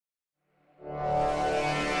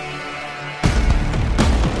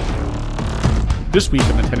This week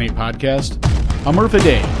on the 10-8 podcast, a Murph a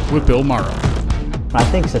Day with Bill Morrow. I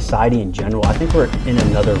think society in general, I think we're in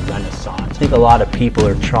another renaissance. I think a lot of people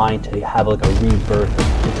are trying to have like a rebirth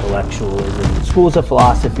of intellectualism. Schools of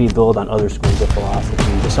philosophy build on other schools of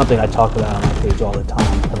philosophy. It's something I talk about on my page all the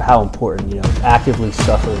time of how important, actively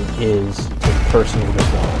suffering is to personal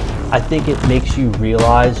development. I think it makes you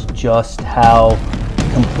realize just how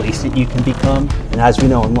complacent you can become. And as we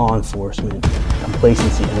know in law enforcement,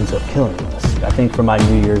 complacency ends up killing us. I think for my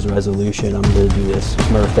New Year's resolution, I'm going to do this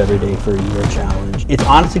Murph Every Day for a Year challenge. It's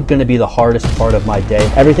honestly going to be the hardest part of my day.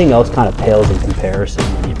 Everything else kind of pales in comparison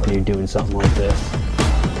when you're doing something like this.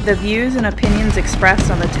 The views and opinions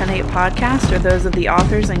expressed on the 10-8 podcast are those of the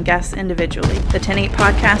authors and guests individually. The 10-8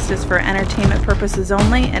 podcast is for entertainment purposes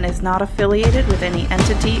only and is not affiliated with any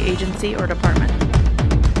entity, agency, or department.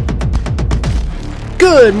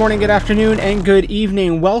 Good morning, good afternoon, and good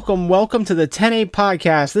evening. Welcome to the 10-8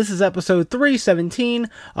 podcast. This is episode 317,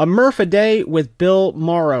 a Murph a Day with Bill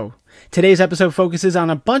Morrow. Today's episode focuses on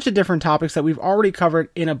a bunch of different topics that we've already covered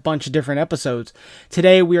in a bunch of different episodes.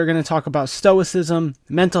 Today, we are going to talk about stoicism,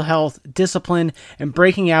 mental health, discipline, and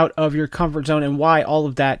breaking out of your comfort zone and why all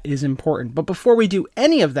of that is important. But before we do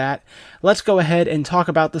any of that, let's go ahead and talk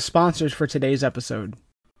about the sponsors for today's episode.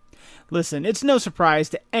 Listen, it's no surprise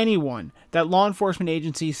to anyone that law enforcement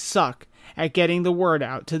agencies suck at getting the word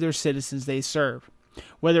out to their citizens they serve.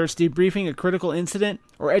 Whether it's debriefing a critical incident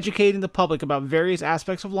or educating the public about various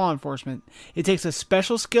aspects of law enforcement, it takes a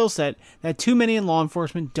special skill set that too many in law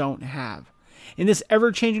enforcement don't have. In this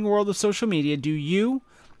ever-changing world of social media, do you,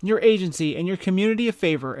 your agency, and your community a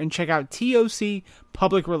favor and check out TOC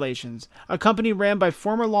Public Relations, a company ran by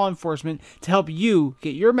former law enforcement to help you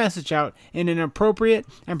get your message out in an appropriate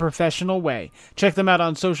and professional way. Check them out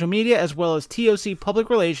on social media as well as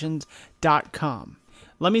tocpublicrelations.com.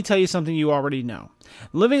 Let me tell you something you already know.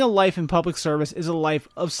 Living a life in public service is a life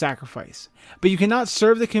of sacrifice, but you cannot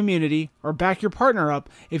serve the community or back your partner up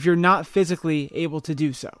if you're not physically able to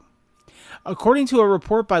do so. According to a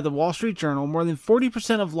report by the Wall Street Journal, more than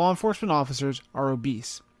 40% of law enforcement officers are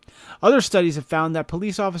obese. Other studies have found that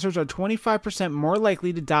police officers are 25% more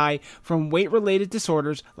likely to die from weight-related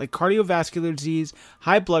disorders like cardiovascular disease,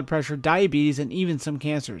 high blood pressure, diabetes, and even some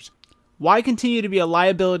cancers. Why continue to be a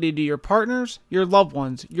liability to your partners, your loved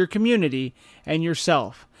ones, your community, and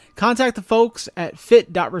yourself? Contact the folks at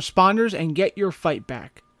fit.responders and get your fight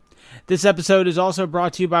back. This episode is also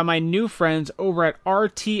brought to you by my new friends over at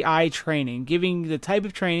RTI Training, giving you the type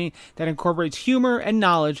of training that incorporates humor and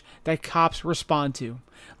knowledge that cops respond to.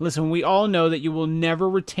 Listen, we all know that you will never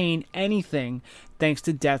retain anything thanks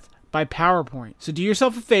to death by PowerPoint. So do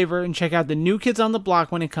yourself a favor and check out the new kids on the block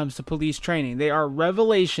when it comes to police training. They are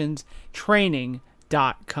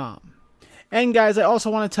revelationstraining.com. And guys, I also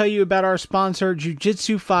want to tell you about our sponsor,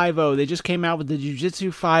 Jiu-Jitsu 5.0. They just came out with the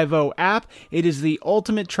Jiu-Jitsu 5.0 app. It is the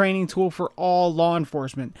ultimate training tool for all law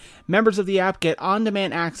enforcement. Members of the app get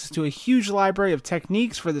on-demand access to a huge library of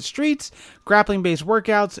techniques for the streets, grappling-based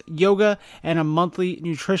workouts, yoga, and a monthly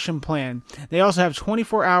nutrition plan. They also have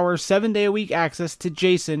 24-hour, 7-day-a-week access to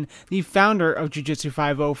Jason, the founder of Jiu-Jitsu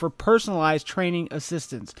 5.0, for personalized training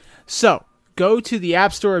assistance. So, go to the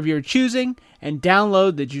app store of your choosing and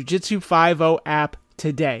download the Jiu-Jitsu 5.0 app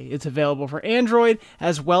today. It's available for Android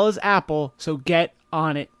as well as Apple, so get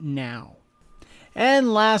on it now.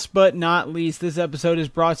 And last but not least, this episode is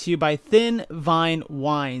brought to you by Thin Vine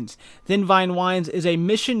Wines. Thin Vine Wines is a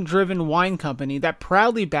mission-driven wine company that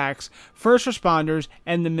proudly backs first responders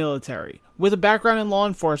and the military. With a background in law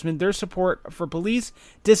enforcement, their support for police,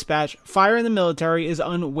 dispatch, fire, and the military is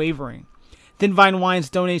unwavering. Thin Vine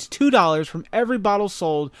Wines donates $2 from every bottle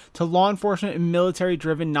sold to law enforcement and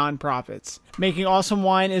military-driven nonprofits. Making awesome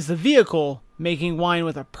wine is the vehicle. Making wine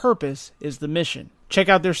with a purpose is the mission. Check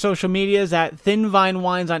out their social medias at Thin Vine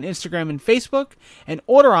Wines on Instagram and Facebook, and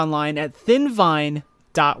order online at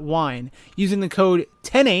thinvine.wine using the code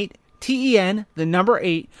 10-8, TEN, the number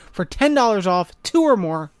 8, for $10 off 2 or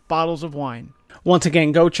more bottles of wine. Once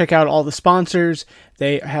again, go check out all the sponsors.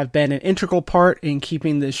 They have been an integral part in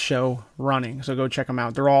keeping this show running. So go check them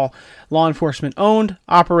out. They're all law enforcement owned,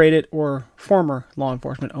 operated, or former law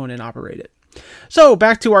enforcement owned and operated. So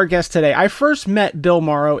back to our guest today. I first met Bill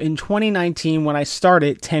Morrow in 2019 when I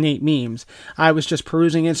started 10-8 Memes. I was just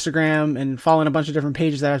perusing Instagram and following a bunch of different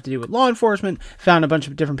pages that have to do with law enforcement, found a bunch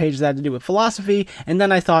of different pages that had to do with philosophy, and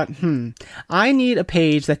then I thought, I need a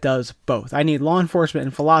page that does both. I need law enforcement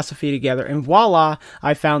and philosophy together, and voila,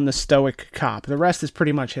 I found the Stoic Cop. The rest is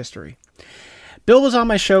pretty much history. Bill was on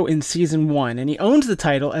my show in season 1, and he owns the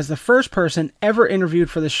title as the first person ever interviewed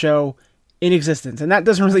for the show in existence. And that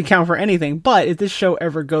doesn't really count for anything. But if this show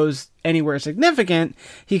ever goes anywhere significant,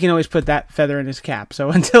 he can always put that feather in his cap. So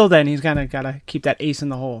until then, he's kind of got to keep that ace in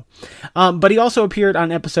the hole. But he also appeared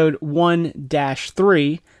on episode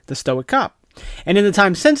 1-3, The Stoic Cop. And in the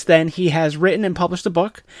time since then, he has written and published a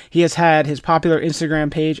book. He has had his popular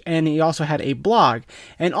Instagram page, and he also had a blog.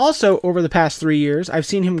 And also, over the past 3 years, I've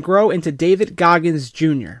seen him grow into David Goggins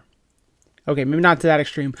Jr. Okay, maybe not to that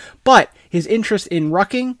extreme, but his interest in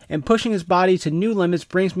rucking and pushing his body to new limits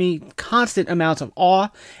brings me constant amounts of awe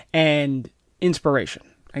and inspiration.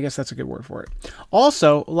 I guess that's a good word for it.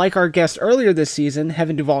 Also, like our guest earlier this season,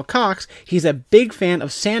 Heaven Duval Cox, he's a big fan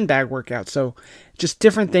of sandbag workouts, so just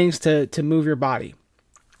different things to move your body.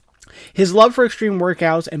 His love for extreme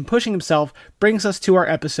workouts and pushing himself brings us to our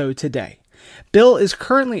episode today. Bill is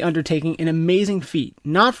currently undertaking an amazing feat,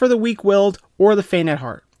 not for the weak-willed or the faint at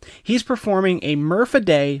heart. He's performing a Murph a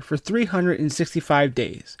day for 365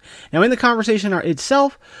 days. Now, in the conversation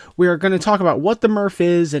itself, we are going to talk about what the Murph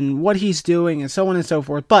is and what he's doing and so on and so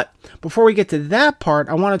forth. But before we get to that part,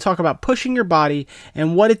 I want to talk about pushing your body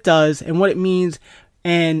and what it does and what it means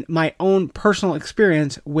and my own personal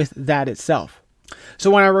experience with that itself. So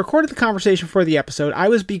when I recorded the conversation for the episode, I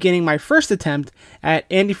was beginning my first attempt at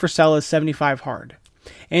Andy Frisella's 75 Hard.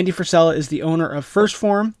 Andy Frisella is the owner of First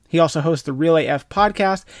Form. He also hosts the Real AF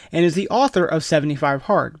podcast and is the author of 75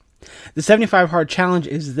 Hard. The 75 Hard challenge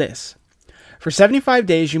is this. For 75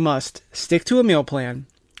 days, you must stick to a meal plan,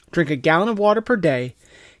 drink a gallon of water per day,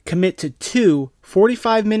 commit to 2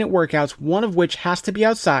 45-minute workouts, one of which has to be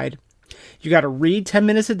outside. You got to read 10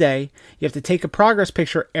 minutes a day. You have to take a progress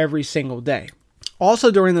picture every single day. Also,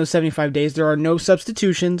 during those 75 days, there are no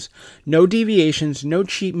substitutions, no deviations, no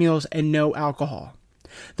cheat meals, and no alcohol.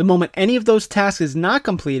 The moment any of those tasks is not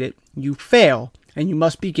completed, you fail, and you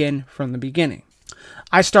must begin from the beginning.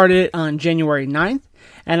 I started it on January 9th,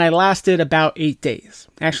 and I lasted about 8 days.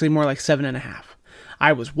 Actually, more like 7.5.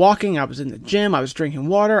 I was walking, I was in the gym, I was drinking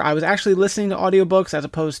water, I was actually listening to audiobooks as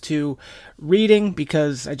opposed to reading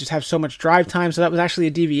because I just have so much drive time, so that was actually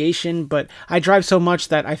a deviation, but I drive so much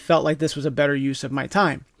that I felt like this was a better use of my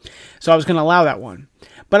time. So I was going to allow that one.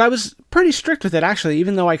 But I was pretty strict with it, actually,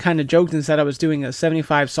 even though I kind of joked and said I was doing a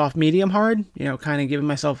 75 soft medium hard, kind of giving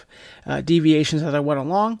myself deviations as I went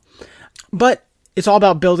along. But it's all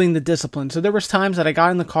about building the discipline. So there was times that I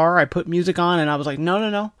got in the car, I put music on, and I was like,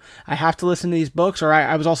 no, I have to listen to these books, or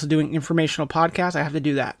I was also doing informational podcasts, I have to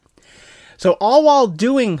do that. So all while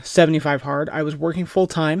doing 75 Hard, I was working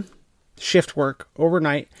full-time, shift work,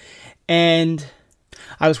 overnight, and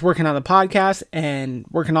I was working on the podcast and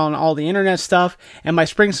working on all the internet stuff, and my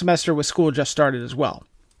spring semester with school just started as well.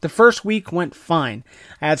 The first week went fine.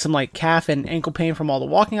 I had some calf and ankle pain from all the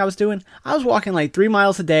walking I was doing. I was walking 3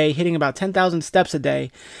 miles a day, hitting about 10,000 steps a day.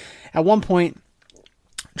 At one point,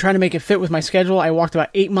 trying to make it fit with my schedule, I walked about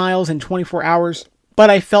 8 miles in 24 hours, but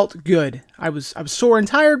I felt good. I was sore and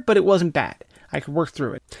tired, but it wasn't bad. I could work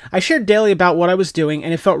through it. I shared daily about what I was doing,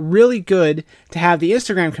 and it felt really good to have the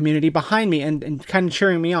Instagram community behind me and kind of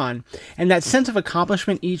cheering me on. And that sense of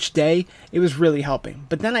accomplishment each day, it was really helping.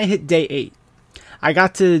 But then I hit day 8. I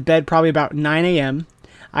got to bed probably about 9 a.m.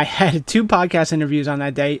 I had 2 podcast interviews on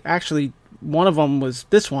that day. Actually, one of them was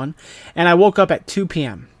this one. And I woke up at 2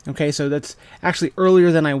 p.m. Okay, so that's actually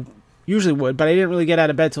earlier than I usually would, but I didn't really get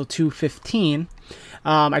out of bed till 2:15.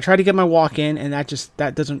 I tried to get my walk in, and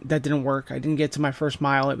that didn't work. I didn't get to my first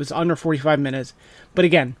mile. It was under 45 minutes. But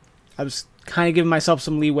again, I was kind of giving myself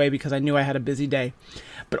some leeway because I knew I had a busy day.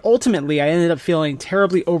 But ultimately, I ended up feeling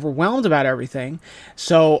terribly overwhelmed about everything.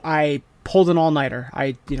 So I pulled an all-nighter.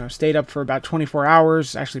 I stayed up for about 24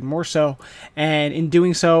 hours, actually more so. And in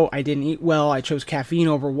doing so, I didn't eat well. I chose caffeine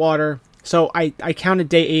over water. So I counted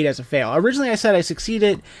day 8 as a fail. Originally I said I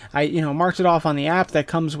succeeded. I marked it off on the app that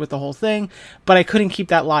comes with the whole thing, but I couldn't keep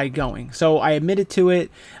that lie going. So I admitted to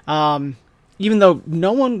it, even though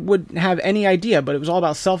no one would have any idea, but it was all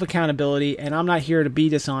about self-accountability, and I'm not here to be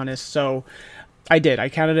dishonest, so I did. I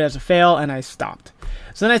counted it as a fail, and I stopped.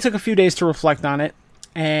 So then I took a few days to reflect on it,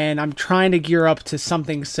 and I'm trying to gear up to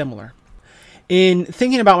something similar. In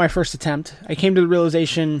thinking about my first attempt, I came to the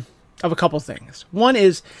realization of a couple things. One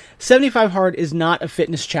is 75 Hard is not a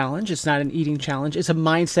fitness challenge. It's not an eating challenge. It's a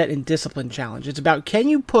mindset and discipline challenge. It's about, can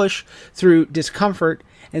you push through discomfort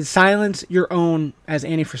and silence your own, as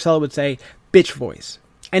Andy Frisella would say, bitch voice.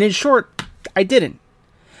 And in short, I didn't.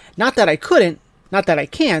 Not that I couldn't, not that I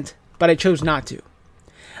can't, but I chose not to.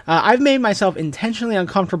 I've made myself intentionally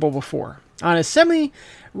uncomfortable before. on a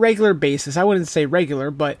semi-regular basis. I wouldn't say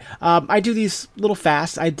regular, but I do these little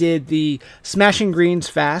fasts. I did the Smashing Greens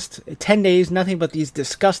fast, 10 days, nothing but these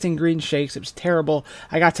disgusting green shakes. It was terrible.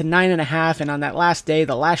 I got to 9.5, and on that last day,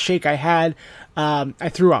 the last shake I had, I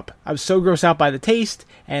threw up. I was so grossed out by the taste,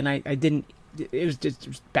 and I didn't, it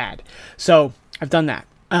was bad. So I've done that.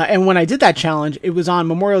 And when I did that challenge, it was on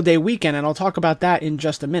Memorial Day weekend, and I'll talk about that in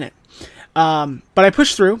just a minute. But I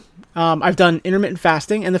pushed through. I've done intermittent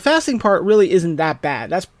fasting, and the fasting part really isn't that bad.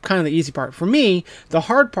 That's kind of the easy part. For me, the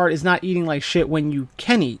hard part is not eating like shit when you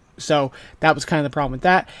can eat. So that was kind of the problem with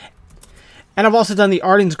that. And I've also done the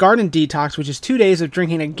Arden's Garden Detox, which is 2 days of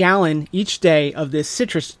drinking a gallon each day of this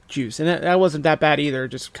citrus juice. And that wasn't that bad either. It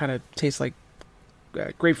just kind of tastes like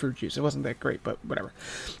grapefruit juice. It wasn't that great, but whatever.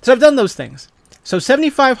 So I've done those things. So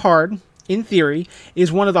 75 hard, in theory,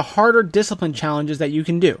 is one of the harder discipline challenges that you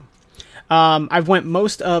can do. I've went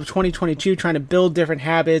most of 2022 trying to build different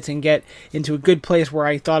habits and get into a good place where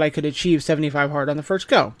I thought I could achieve 75 hard on the first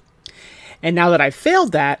go. And now that I've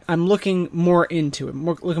failed that, I'm looking more into it,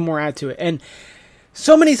 looking more into it. And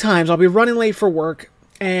so many times I'll be running late for work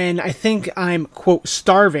and I think I'm, quote,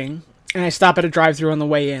 starving, and I stop at a drive-thru on the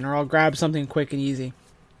way in, or I'll grab something quick and easy.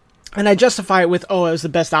 And I justify it with, oh, it was the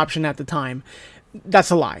best option at the time.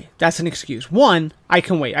 That's a lie. That's an excuse. 1, I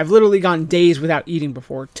can wait. I've literally gone days without eating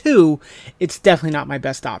before. 2, it's definitely not my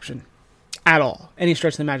best option at all. Any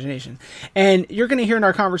stretch of the imagination. And you're going to hear in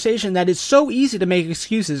our conversation that it's so easy to make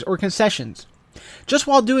excuses or concessions. Just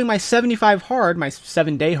while doing my 75 hard, my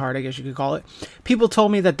 7-day hard, I guess you could call it, people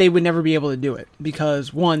told me that they would never be able to do it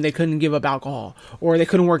because, 1, they couldn't give up alcohol, or they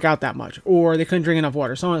couldn't work out that much, or they couldn't drink enough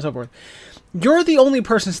water, so on and so forth. You're the only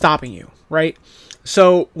person stopping you, right?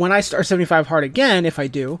 So when I start 75 hard again, if I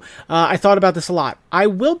do, I thought about this a lot. I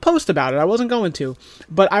will post about it. I wasn't going to,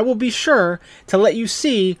 but I will be sure to let you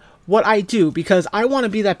see what I do because I want to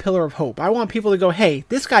be that pillar of hope. I want people to go, hey,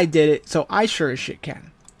 this guy did it, so I sure as shit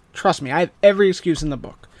can. Trust me, I have every excuse in the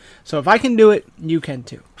book. So if I can do it, you can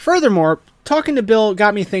too. Furthermore, talking to Bill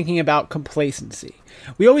got me thinking about complacency.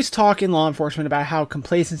 We always talk in law enforcement about how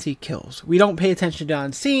complacency kills. We don't pay attention to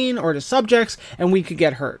unseen or to subjects, and we could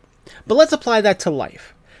get hurt. But let's apply that to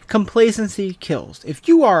life. Complacency kills. If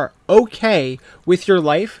you are okay with your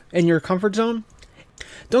life and your comfort zone,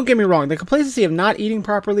 don't get me wrong, the complacency of not eating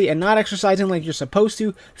properly and not exercising like you're supposed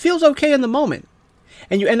to feels okay in the moment.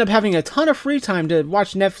 And you end up having a ton of free time to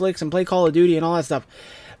watch Netflix and play Call of Duty and all that stuff.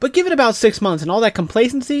 But give it about 6 months and all that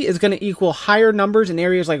complacency is going to equal higher numbers in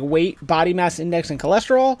areas like weight, body mass index, and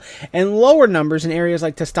cholesterol, and lower numbers in areas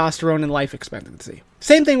like testosterone and life expectancy.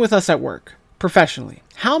 Same thing with us at work, professionally.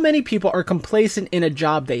 How many people are complacent in a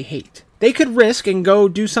job they hate? They could risk and go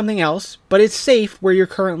do something else, but it's safe where you're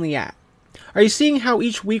currently at. Are you seeing how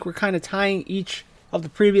each week we're kind of tying each of the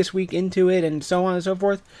previous week into it and so on and so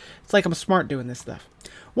forth? It's like I'm smart doing this stuff.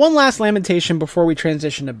 One last lamentation before we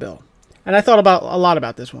transition to Bill. And I thought a lot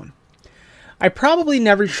about this one. I probably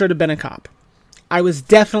never should have been a cop. I was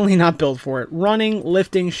definitely not built for it. Running,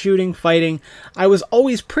 lifting, shooting, fighting. I was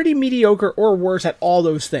always pretty mediocre or worse at all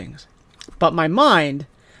those things. But my mind,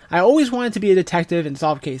 I always wanted to be a detective and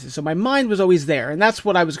solve cases. So my mind was always there, and that's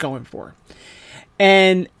what I was going for.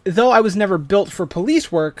 And though I was never built for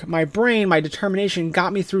police work, my brain, my determination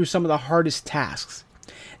got me through some of the hardest tasks.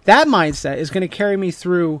 That mindset is going to carry me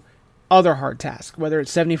through other hard tasks, whether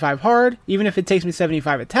it's 75 hard, even if it takes me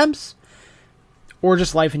 75 attempts, or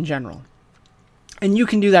just life in general. And you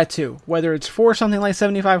can do that too, whether it's for something like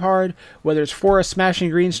 75 hard, whether it's for a Smashing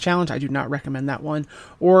Greens challenge, I do not recommend that one,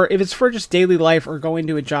 or if it's for just daily life or going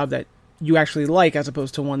to a job that you actually like as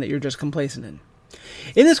opposed to one that you're just complacent in.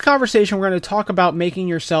 In this conversation, we're going to talk about making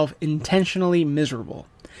yourself intentionally miserable.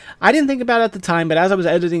 I didn't think about it at the time, but as I was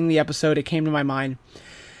editing the episode, it came to my mind.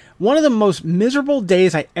 One of the most miserable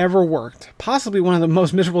days I ever worked, possibly one of the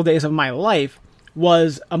most miserable days of my life,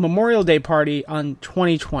 was a Memorial Day party in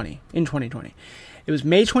 2020. It was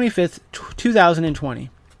May 25th, 2020.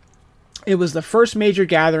 It was the first major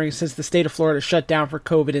gathering since the state of Florida shut down for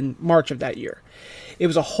COVID in March of that year. It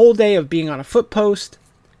was a whole day of being on a foot post.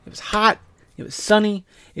 It was hot. It was sunny.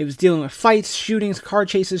 It was dealing with fights, shootings, car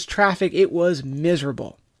chases, traffic. It was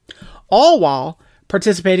miserable. All while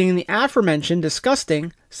participating in the aforementioned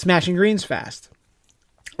disgusting Smashing Greens fast.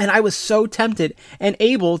 And I was so tempted and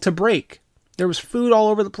able to break. There was food all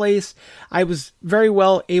over the place. I was very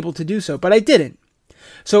well able to do so, but I didn't.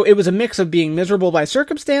 So it was a mix of being miserable by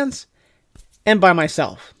circumstance and by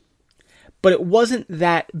myself. But it wasn't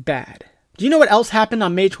that bad. Do you know what else happened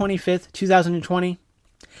on May 25th, 2020?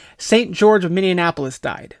 St. George of Minneapolis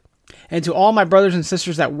died. And to all my brothers and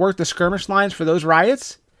sisters that worked the skirmish lines for those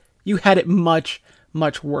riots, you had it much,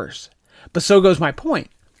 much worse. But so goes my point.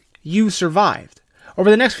 you survived. Over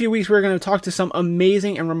the next few weeks, we're going to talk to some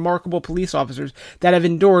amazing and remarkable police officers that have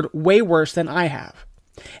endured way worse than I have.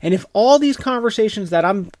 And if all these conversations that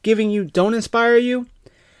I'm giving you don't inspire you,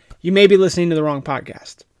 you may be listening to the wrong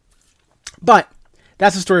podcast. But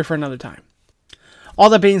that's a story for another time. All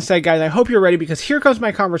that being said, guys, I hope you're ready because here comes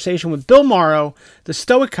my conversation with Bill Morrow, the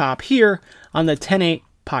Stoic Cop, here on the 10-8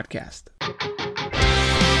 podcast.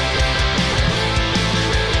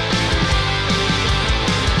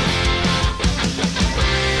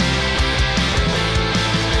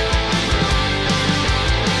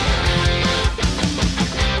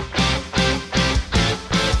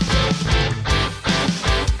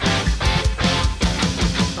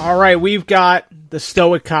 All right, we've got the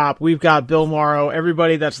Stoic Cop. We've got Bill Morrow.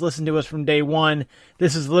 Everybody that's listened to us from day one,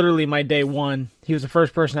 this is literally my day one. He was the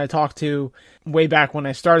first person I talked to way back when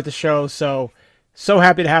I started the show, so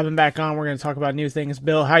happy to have him back on. We're going to talk about new things.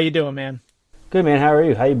 Bill, how you doing, man? Good, man. How are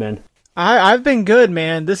you? How you been? I've been good,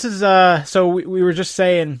 man. This is, so we were just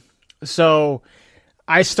saying, so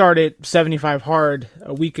I started 75 Hard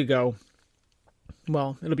a week ago.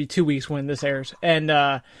 Well, it'll be 2 weeks when this airs.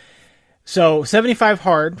 And, so 75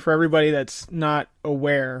 Hard, for everybody that's not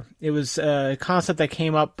aware, it was a concept that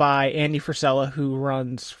came up by Andy Frisella, who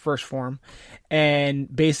runs First Form.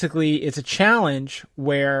 And basically, it's a challenge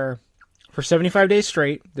where for 75 days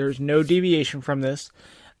straight, there's no deviation from this.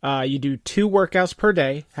 You do 2 workouts per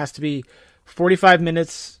day. Has to be 45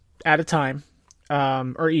 minutes at a time,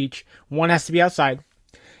 or each. One has to be outside.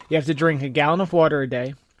 You have to drink a gallon of water a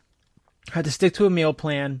day. Have to stick to a meal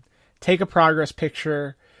plan. Take a progress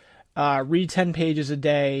picture. Read 10 pages a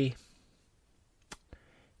day,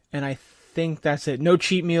 and I think that's it. No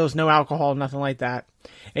cheat meals, no alcohol, nothing like that.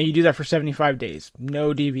 And you do that for 75 days,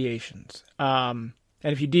 no deviations. And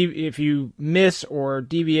if you miss or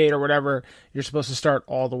deviate or whatever, you're supposed to start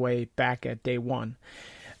all the way back at day one.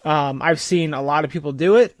 I've seen a lot of people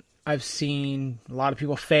do it. I've seen a lot of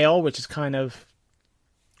people fail, which is kind of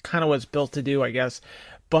what it's built to do, I guess.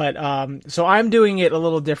 But so I'm doing it a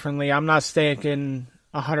little differently. I'm not sticking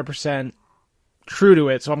 100% true to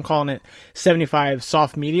it, so I'm calling it 75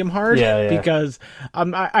 soft medium hard. Because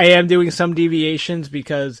I am doing some deviations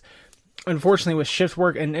because unfortunately with shift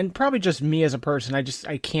work and probably just me as a person,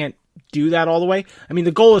 I can't do that all the way. I mean,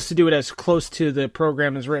 the goal is to do it as close to the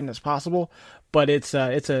program as written as possible, but it's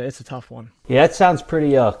a tough one. Yeah, that sounds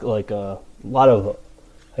pretty like a lot of,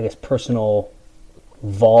 I guess, personal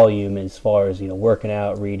volume as far as, working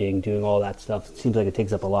out, reading, doing all that stuff. It seems like it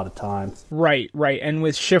takes up a lot of time. Right. And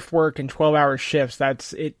with shift work and 12-hour shifts,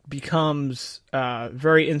 it becomes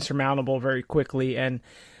very insurmountable very quickly, and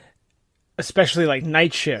especially like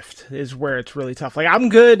night shift is where it's really tough. Like, I'm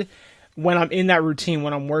good when I'm in that routine.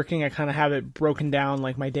 When I'm working, I kind of have it broken down,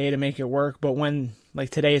 like my day to make it work. But when, like,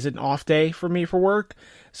 today is an off day for me for work,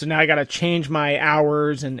 so now I got to change my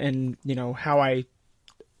hours and how I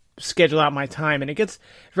schedule out my time, and it gets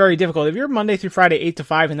very difficult. If you're Monday through Friday 8 to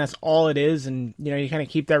 5 and that's all it is, and you kind of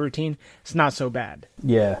keep that routine, it's not so bad.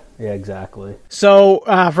 Yeah, exactly. So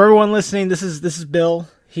for everyone listening, this is Bill.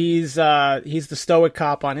 He's the Stoic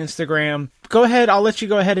Cop on Instagram. Go ahead, I'll let you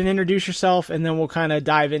go ahead and introduce yourself, and then we'll kind of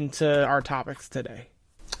dive into our topics today.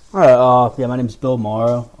 All right, my name's Bill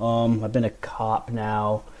Morrow. I've been a cop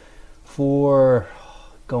now for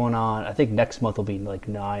going on, I think next month will be like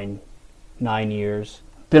nine years.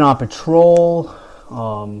 Been on patrol.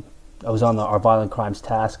 I was on our violent crimes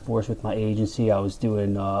task force with my agency. I was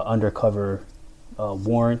doing undercover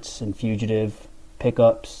warrants and fugitive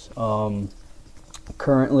pickups.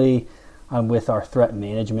 Currently, I'm with our threat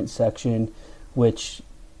management section, which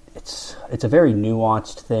it's a very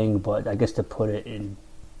nuanced thing, but I guess to put it in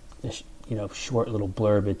a short little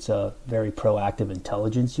blurb, it's a very proactive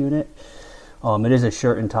intelligence unit. It is a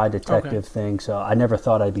shirt and tie detective thing, so I never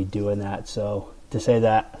thought I'd be doing that. So to say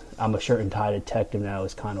that I'm a shirt and tie detective now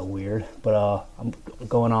is kind of weird, but I'm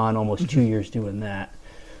going on almost 2 years doing that.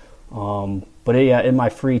 But yeah, in my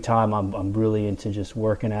free time, I'm really into just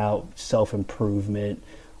working out, self-improvement,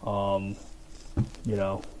 pretty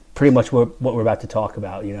much what we're about to talk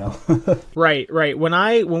about, Right.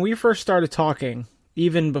 When we first started talking,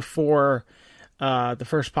 even before the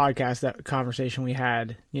first podcast, that conversation we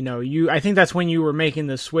had, I think that's when you were making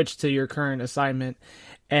the switch to your current assignment,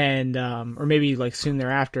 and or maybe like soon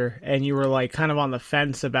thereafter, and you were like kind of on the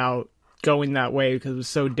fence about going that way because it was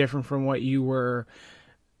so different from what you were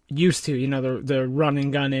used to, the run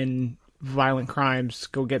and gun in violent crimes,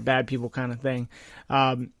 go get bad people kind of thing.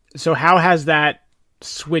 So how has that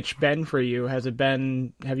switch been for you? Have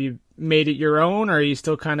you made it your own, or you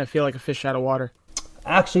still kind of feel like a fish out of water?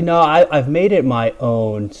 Actually, no, I've made it my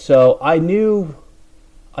own. So I knew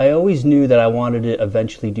I always knew that I wanted to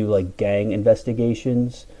eventually do like gang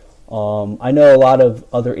investigations. I know a lot of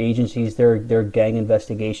other agencies, their gang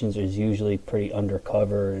investigations is usually pretty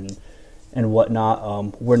undercover and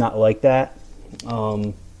whatnot. We're not like that.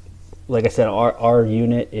 Like I said, our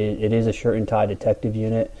unit, it is a shirt and tie detective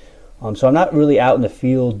unit. So I'm not really out in the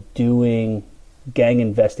field doing gang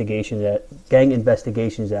investigations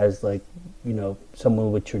as like, you know,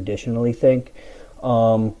 someone would traditionally think.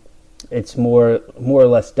 It's more or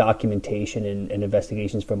less documentation and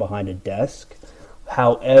investigations from behind a desk.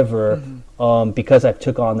 However, because I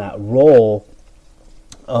took on that role,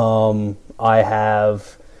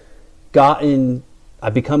 I've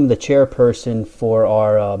become the chairperson for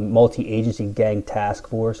our multi-agency gang task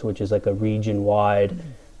force, which is like a region-wide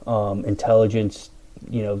intelligence,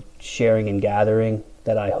 you know, sharing and gathering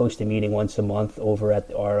that I host a meeting once a month over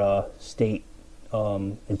at our state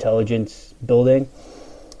intelligence building.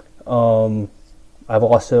 I'm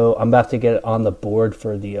about to get on the board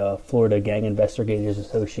for the Florida Gang Investigators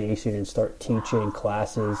Association and start teaching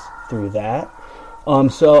classes through that.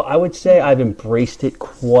 So I would say I've embraced it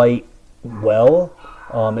quite well.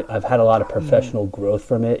 I've had a lot of professional growth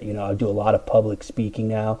from it. You know, I do a lot of public speaking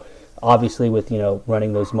now, obviously with, you know,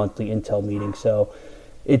 running those monthly intel meetings. So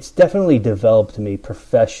it's definitely developed me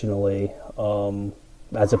professionally,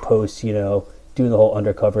 as opposed to, you know, doing the whole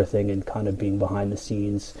undercover thing and kind of being behind the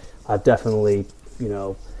scenes. I've definitely, you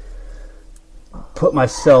know, put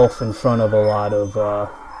myself in front of a lot of,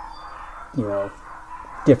 you know,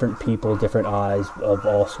 different people, different eyes of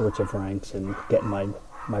all sorts of ranks and getting my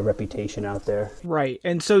reputation out there. Right.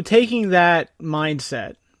 And so taking that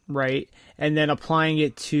mindset, right, and then applying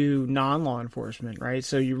it to non-law enforcement, right?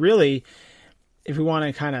 So you really, if we want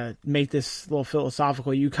to kind of make this a little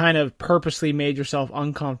philosophical, you kind of purposely made yourself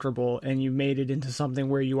uncomfortable and you made it into something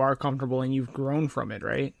where you are comfortable and you've grown from it,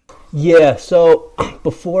 right? Yeah. So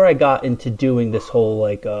before I got into doing this whole,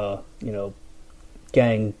 like, you know,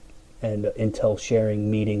 gang and intel sharing,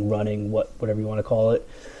 meeting, running, whatever you want to call it,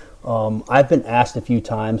 I've been asked a few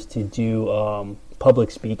times to do public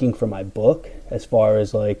speaking for my book, as far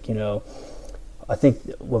as, like, you know, I think,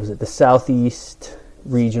 what was it, the Southeast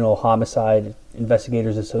Regional Homicide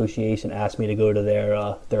Investigators Association asked me to go to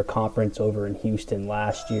their conference over in Houston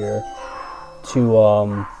last year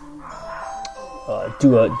to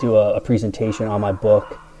do a presentation on my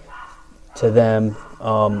book to them.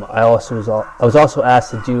 I was also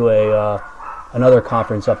asked to do another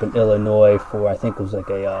conference up in Illinois for, I think it was like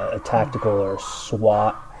a tactical or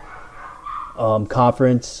SWAT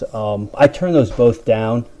conference. I turned those both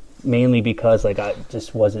down, mainly because, like, I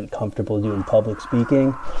just wasn't comfortable doing public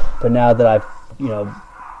speaking. But now that I've, you know,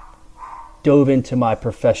 dove into my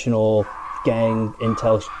professional gang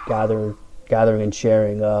intel gathering and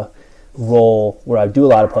sharing role, where I do a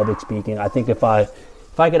lot of public speaking, I think if I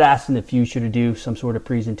get asked in the future to do some sort of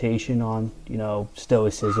presentation on, you know,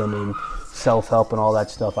 stoicism and self-help and all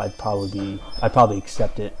that stuff, I'd probably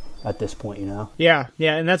accept it at this point, you know? Yeah,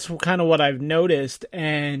 and that's kind of what I've noticed.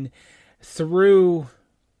 And through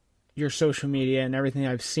your social media and everything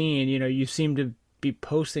I've seen, you know, you seem to be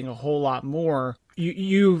posting a whole lot more.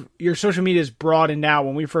 Your social media is broadened out.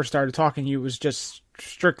 When we first started talking, it was just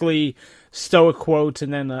strictly stoic quotes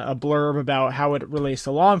and then a blurb about how it relates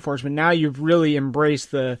to law enforcement. Now you've really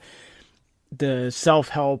embraced the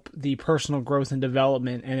self-help, the personal growth and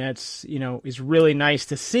development, and that's, you know, is really nice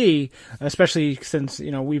to see, especially since,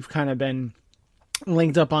 you know, we've kind of been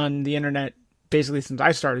linked up on the internet basically since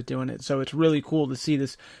I started doing it. So it's really cool to see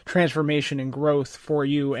this transformation and growth for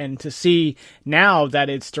you, and to see now that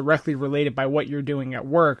it's directly related by what you're doing at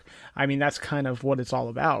work. I mean, that's kind of what it's all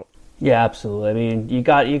about. Yeah, absolutely. I mean, you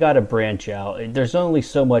got to branch out. There's only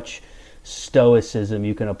so much stoicism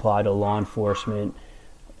you can apply to law enforcement.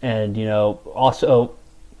 And, you know, also,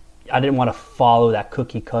 I didn't want to follow that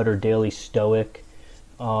cookie cutter daily stoic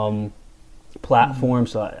platform.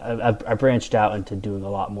 So I branched out into doing a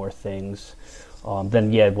lot more things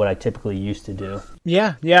than what I typically used to do.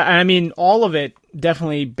 Yeah. I mean, all of it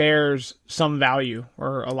definitely bears some value,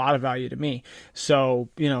 or a lot of value to me. So,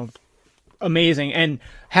 you know, amazing. And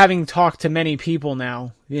having talked to many people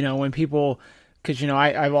now, you know, when people, because, you know,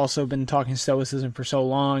 I've also been talking stoicism for so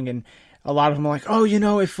long, and a lot of them are like, oh, you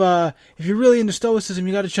know, if you're really into stoicism,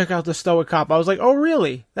 you got to check out the Stoic Cop. I was like, oh,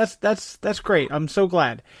 really? That's great. I'm so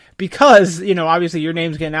glad, because, you know, obviously your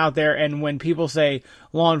name's getting out there, and when people say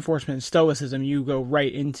law enforcement and stoicism, you go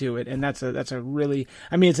right into it, and that's a really,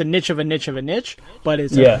 I mean, it's a niche of a niche of a niche, but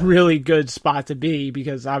it's a really good spot to be,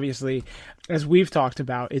 because obviously, as we've talked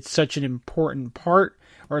about, it's such an important part,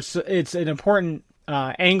 or it's an important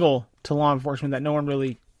angle to law enforcement that no one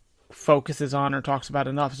really focuses on or talks about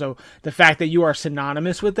enough. So the fact that you are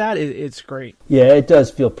synonymous with that, it's great. Yeah, it does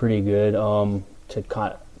feel pretty good to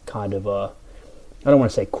kind of I don't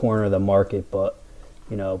want to say corner the market, but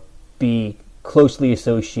be closely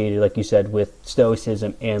associated, like you said, with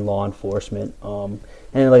Stoicism and law enforcement. And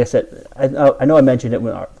like I said, I know I mentioned it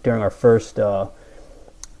during our first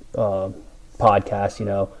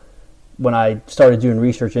podcast. When I started doing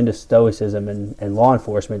research into Stoicism and law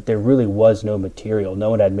enforcement, there really was no material.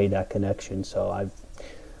 No one had made that connection. So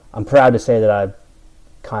I'm proud to say that I've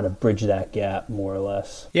kind of bridged that gap more or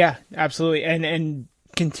less. Yeah, absolutely. And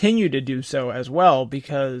continue to do so as well,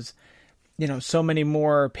 because so many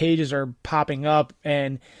more pages are popping up,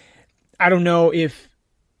 and I don't know if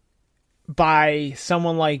by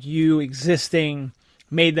someone like you existing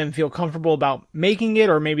made them feel comfortable about making it,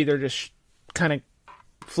 or maybe they're just kind of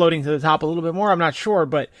floating to the top a little bit more. I'm not sure,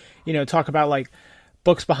 but talk about like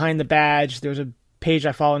books behind the badge. There's a page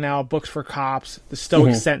I follow now, Books for Cops, the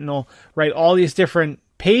Stoic Sentinel, right? All these different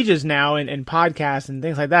pages now and podcasts and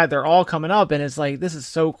things like that, they're all coming up, and it's like, this is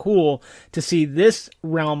so cool to see this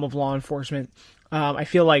realm of law enforcement. I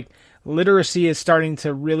feel like literacy is starting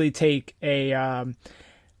to really take a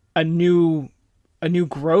new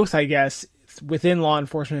growth, I guess, within law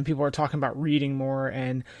enforcement. People are talking about reading more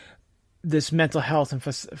and this mental health and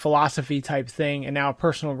philosophy type thing, and now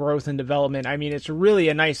personal growth and development. I mean, it's really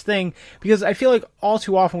a nice thing, because I feel like all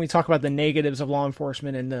too often we talk about the negatives of law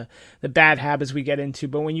enforcement and the bad habits we get into,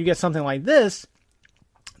 but when you get something like this,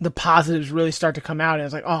 the positives really start to come out, and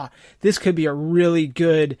it's like, oh, this could be a really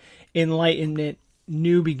good enlightenment,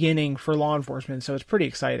 new beginning for law enforcement. So it's pretty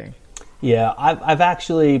exciting. Yeah, I've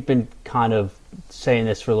actually been kind of saying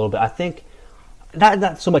this for a little bit. I think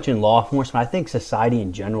not so much in law enforcement, I think society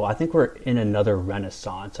in general. I think we're in another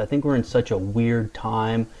renaissance. I think we're in such a weird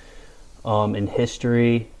time in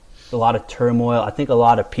history, a lot of turmoil. I think a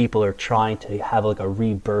lot of people are trying to have like a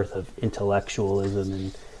rebirth of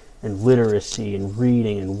intellectualism and literacy and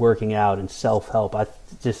reading and working out and self-help. I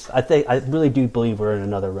really do believe we're in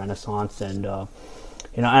another renaissance, and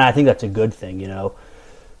and I think that's a good thing.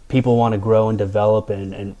 People want to grow and develop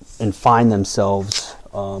and find themselves.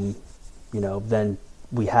 Than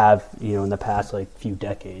we have, in the past few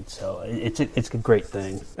decades. So it's a great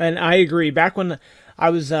thing. And I agree. Back when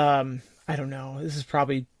I was, I don't know, this is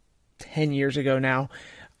probably 10 years ago now,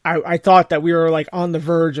 I thought that we were like on the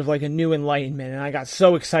verge of like a new enlightenment, and I got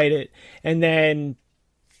so excited, and then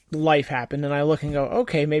life happened, and I look and go,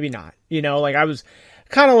 okay, maybe not. I was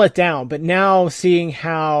kind of let down, but now seeing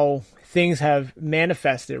how things have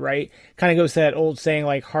manifested, right? Kind of goes to that old saying,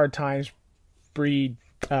 like, hard times breed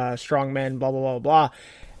strong men, blah, blah, blah, blah.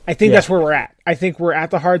 I think that's where we're at. I think we're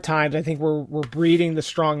at the hard times. I think we're breeding the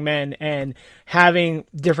strong men, and having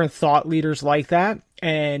different thought leaders like that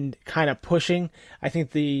and kind of pushing. I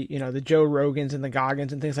think the Joe Rogans and the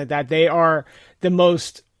Goggins and things like that, they are the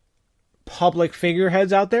most public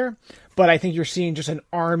figureheads out there. But I think you're seeing just an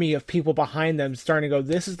army of people behind them starting to go,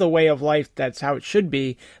 this is the way of life. That's how it should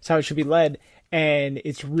be. It's how it should be led. And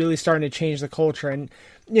it's really starting to change the culture. And,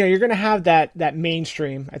 you're going to have that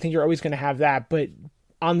mainstream. I think you're always going to have that. But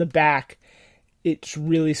on the back, it's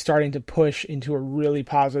really starting to push into a really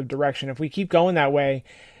positive direction. If we keep going that way,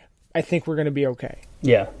 I think we're going to be okay.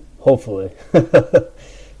 Yeah, hopefully.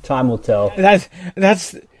 Time will tell. That's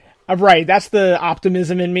right. That's the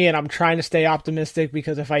optimism in me, and I'm trying to stay optimistic,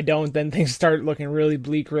 because if I don't, then things start looking really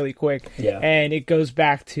bleak really quick. Yeah. And it goes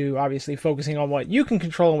back to obviously focusing on what you can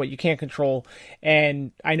control and what you can't control.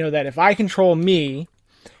 And I know that if I control me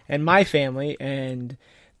and my family and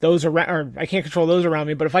those around, or I can't control those around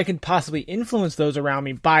me, but if I could possibly influence those around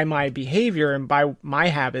me by my behavior and by my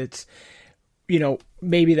habits,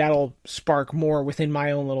 maybe that'll spark more within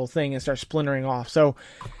my own little thing and start splintering off. So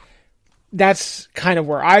that's kind of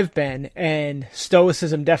where I've been, and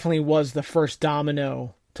Stoicism definitely was the first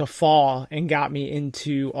domino to fall and got me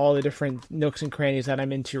into all the different nooks and crannies that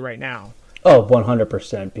I'm into right now. Oh,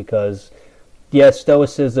 100%, because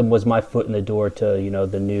Stoicism was my foot in the door to,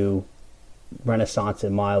 the new renaissance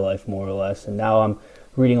in my life, more or less. And now I'm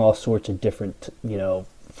reading all sorts of different,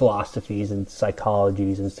 philosophies and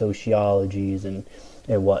psychologies and sociologies and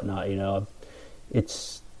whatnot.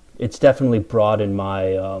 It's definitely broadened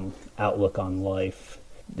my outlook on life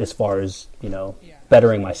as far as,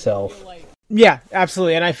 bettering myself. Yeah,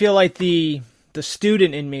 absolutely. And I feel like the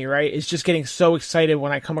student in me, right, is just getting so excited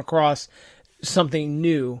when I come across something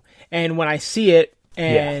new. And when I see it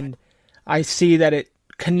and I see that it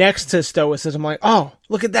connects to Stoicism, like, oh,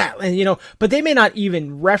 look at that. And, but they may not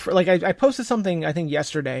even refer, like I posted something, I think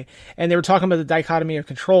yesterday, and they were talking about the dichotomy of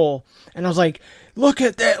control. And I was like, look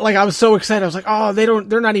at that. Like, I was so excited. I was like, oh,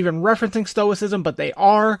 they're not even referencing Stoicism, but they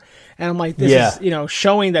are. And I'm like, this is,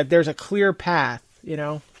 showing that there's a clear path,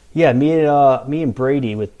 Yeah, me and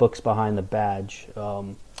Brady with Books Behind the Badge,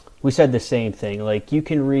 we said the same thing. Like, you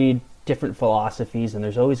can read different philosophies, and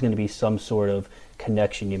there's always going to be some sort of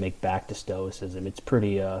connection you make back to Stoicism. It's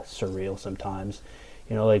pretty surreal sometimes.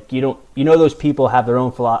 Like, those people have their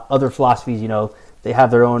own other philosophies. They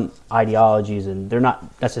have their own ideologies, and they're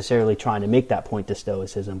not necessarily trying to make that point to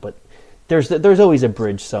Stoicism, but there's always a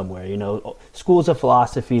bridge somewhere. Schools of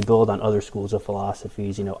philosophy build on other schools of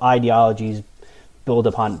philosophies. Ideologies build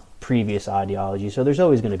upon previous ideologies, so there's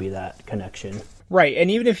always going to be that connection. Right,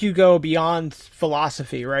 and even if you go beyond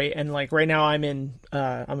philosophy, right, and like right now I'm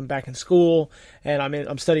back in school, and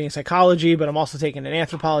I'm studying psychology, but I'm also taking an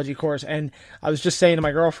anthropology course, and I was just saying to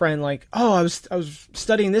my girlfriend, like, oh, I was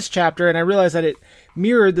studying this chapter, and I realized that it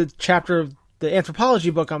mirrored the chapter of the anthropology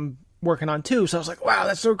book I'm working on too. So I was like, wow,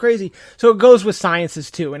 that's so crazy. So it goes with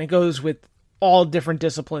sciences too, and it goes with all different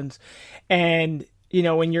disciplines, and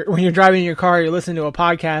when you're driving in your car, you're listening to a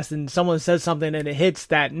podcast and someone says something and it hits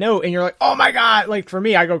that note and you're like, oh my God, like for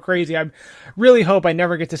me, I go crazy. I really hope I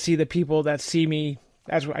never get to see the people that see me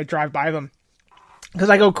as I drive by them, because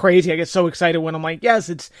I go crazy. I get so excited when I'm like, yes,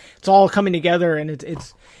 it's all coming together, and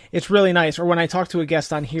it's really nice. Or when I talk to a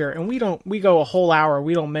guest on here and we go a whole hour,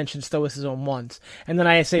 we don't mention Stoicism once. And then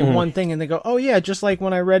I say one thing and they go, oh yeah, just like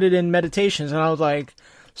when I read it in Meditations. And I was like,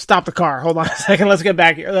 stop the car. Hold on a second. Let's get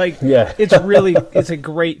back here. Like, yeah, it's a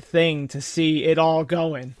great thing to see it all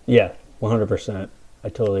going. Yeah, 100%. I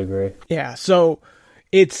totally agree. Yeah. So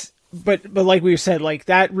but like we said, like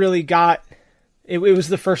that really it was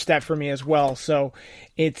the first step for me as well. So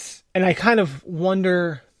and I kind of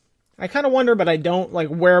wonder, but I don't, like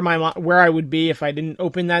where I would be if I didn't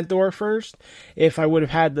open that door first, if I would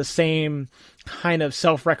have had the same kind of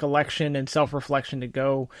self-recollection and self-reflection to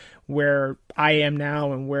go where I am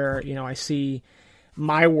now and where, I see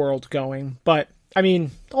my world going. But I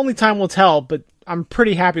mean, only time will tell, but I'm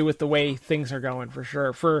pretty happy with the way things are going for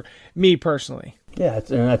sure, for me personally. Yeah,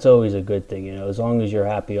 and that's always a good thing, as long as you're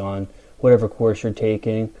happy on whatever course you're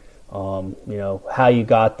taking, how you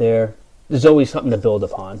got there, there's always something to build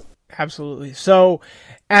upon. Absolutely. So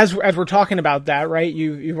as we're talking about that, right,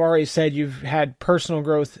 you've already said you've had personal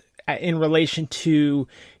growth in relation to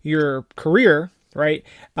your career, right?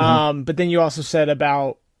 Mm-hmm. But then you also said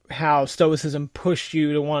about how Stoicism pushed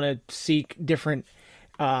you to want to seek different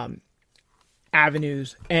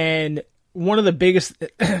avenues. And one of the biggest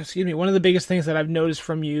things that I've noticed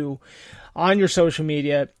from you on your social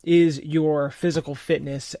media is your physical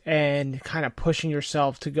fitness and kind of pushing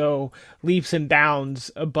yourself to go leaps and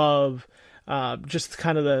bounds above just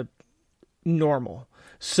kind of the normal.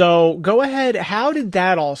 So go ahead. How did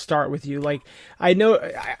that all start with you? Like, I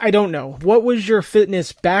don't know. What was your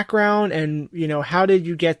fitness background, and, how did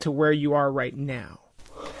you get to where you are right now?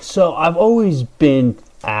 So I've always been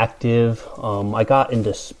active. I got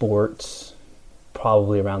into sports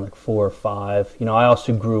probably around like 4 or 5. I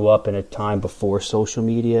also grew up in a time before social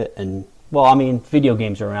media, and video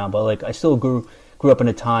games are around, but like I still grew up in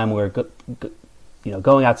a time where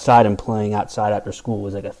going outside and playing outside after school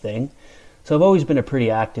was like a thing. So I've always been a pretty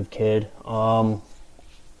active kid. I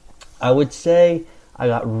would say I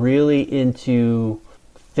got really into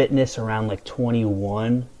fitness around like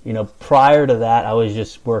 21. Prior to that, I was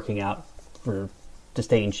just working out to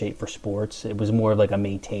stay in shape for sports. It was more of like a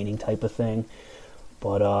maintaining type of thing.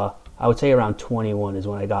 But I would say around 21 is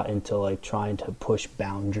when I got into like trying to push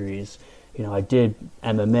boundaries. I did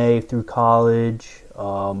MMA through college,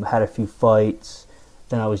 had a few fights.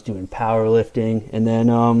 Then I was doing powerlifting, and then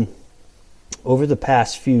over the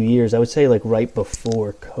past few years, I would say like right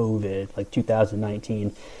before COVID, like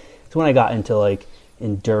 2019, it's when I got into like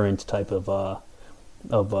endurance type of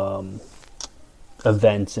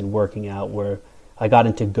events and working out, where I got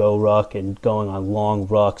into Go Ruck and going on long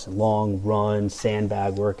rucks and long runs,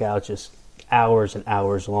 sandbag workouts, just hours and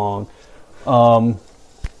hours long.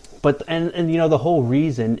 But the whole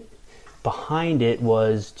reason behind it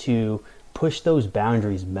was to push those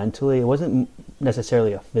boundaries mentally. It wasn't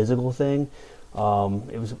necessarily a physical thing.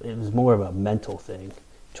 It was more of a mental thing,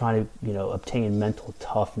 trying to obtain mental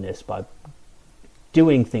toughness by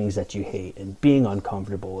doing things that you hate and being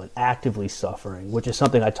uncomfortable and actively suffering, which is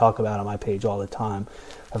something I talk about on my page all the time,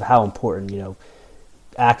 of how important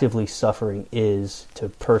actively suffering is to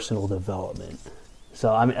personal development.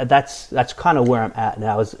 So I mean that's kind of where I'm at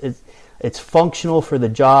now. It's functional for the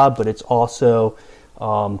job, but it's also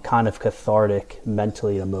kind of cathartic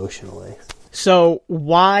mentally and emotionally. So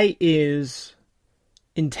why is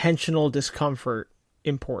intentional discomfort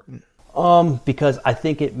important? Because I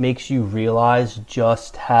think it makes you realize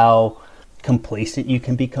just how complacent you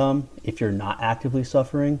can become if you're not actively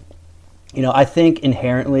suffering. I think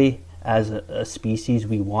inherently as a species,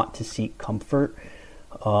 we want to seek comfort,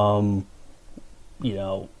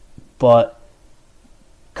 but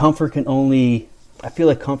comfort I feel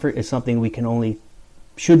like comfort is something we can only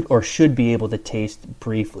should be able to taste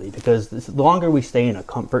briefly, because the longer we stay in a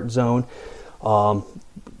comfort zone,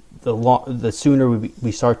 the sooner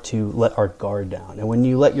we start to let our guard down. And when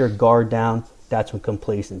you let your guard down, that's when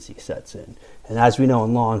complacency sets in. And as we know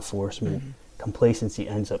in law enforcement, complacency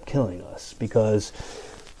ends up killing us, because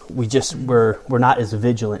we're not as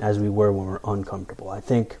vigilant as we were when we're uncomfortable. I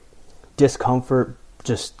think discomfort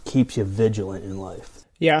just keeps you vigilant in life.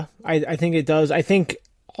 Yeah, I think it does. I think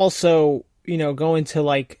also, going to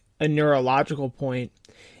like a neurological point,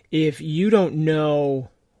 if you don't know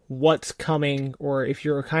what's coming, or if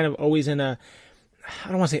you're kind of always I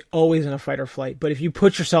don't want to say always in a fight or flight, but if you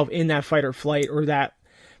put yourself in that fight or flight, or that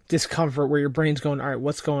discomfort where your brain's going, all right,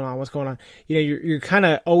 what's going on? You're kind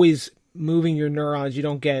of always moving your neurons. You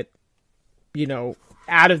don't get,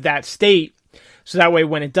 out of that state. So that way,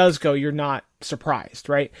 when it does go, you're not surprised,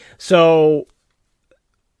 right? So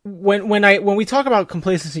when we talk about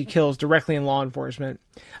complacency kills directly in law enforcement,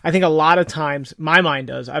 I think a lot of times my mind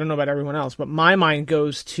does. I don't know about everyone else, but my mind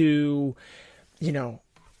goes to,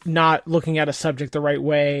 not looking at a subject the right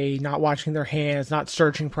way, not watching their hands, not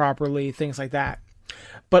searching properly, things like that.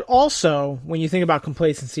 But also, when you think about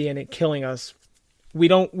complacency and it killing us, we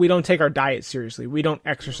don't take our diet seriously. We don't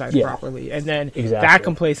exercise properly. And then that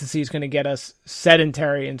complacency is going to get us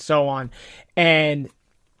sedentary and so on. And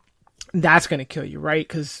that's going to kill you, right?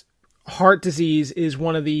 Because heart disease is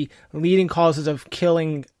one of the leading causes of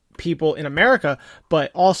killing people in America,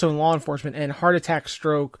 but also in law enforcement. And heart attack,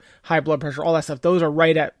 stroke, high blood pressure, all that stuff, those are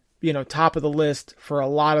right at, top of the list for a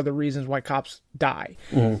lot of the reasons why cops die.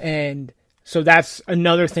 Mm-hmm. And so that's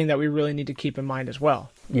another thing that we really need to keep in mind as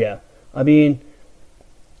well. Yeah. I mean,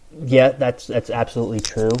 yeah, that's absolutely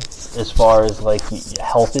true as far as like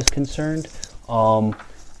health is concerned. And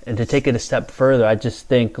to take it a step further, I just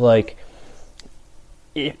think like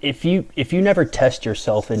if you never test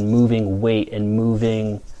yourself in moving weight and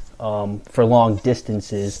moving for long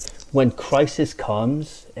distances, when crisis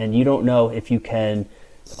comes and you don't know if you can,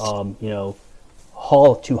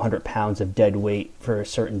 haul 200 pounds of dead weight for a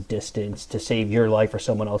certain distance to save your life or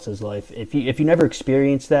someone else's life, if you never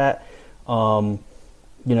experience that, when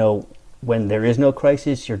there is no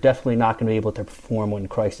crisis, you're definitely not going to be able to perform when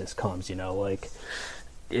crisis comes. Like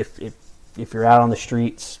if you're out on the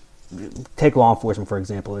streets, take law enforcement for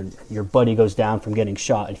example, and your buddy goes down from getting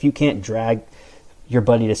shot. If you can't drag your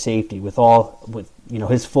buddy to safety with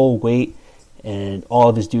his full weight and all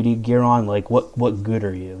of his duty gear on, like what good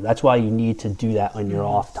are you? That's why you need to do that on your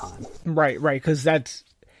off time. Right, because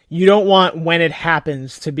you don't want when it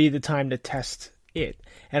happens to be the time to test it.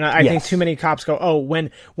 And I think too many cops go, oh,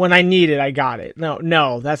 when I need it, I got it.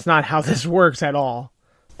 No, that's not how this works at all.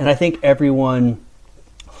 And I think everyone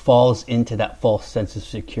falls into that false sense of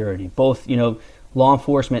security, both, law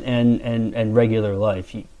enforcement and regular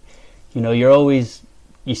life. You're always,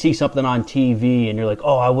 you see something on TV and you're like,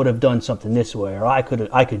 oh, I would have done something this way, or I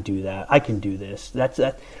could do that. I can do this.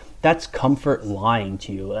 That's comfort lying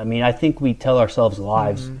to you. I mean, I think we tell ourselves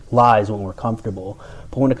lies when we're comfortable.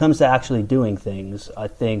 But when it comes to actually doing things, I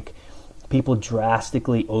think people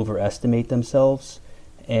drastically overestimate themselves.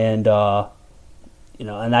 And, and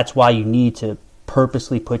that's why you need to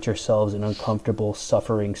purposely put yourselves in uncomfortable,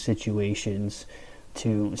 suffering situations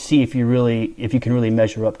to see if you can really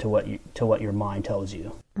measure up to what your mind tells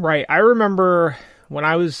you. Right. I remember when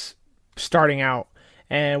I was starting out,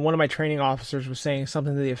 and one of my training officers was saying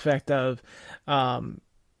something to the effect of,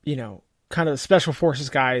 kind of the special forces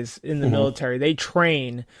guys in the military, they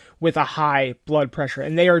train with a high blood pressure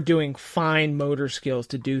and they are doing fine motor skills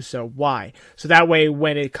to do so. Why? So that way,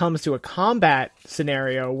 when it comes to a combat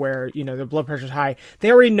scenario where, the blood pressure is high, they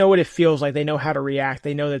already know what it feels like. They know how to react.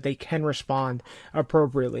 They know that they can respond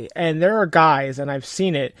appropriately. And there are guys, and I've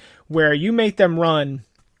seen it, where you make them run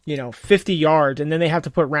 50 yards and then they have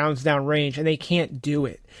to put rounds down range and they can't do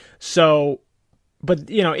it. So,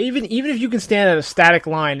 but even if you can stand at a static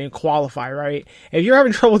line and qualify, right? If you're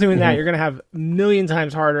having trouble doing that, you're going to have a million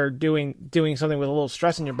times harder doing something with a little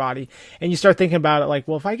stress in your body. And you start thinking about it like,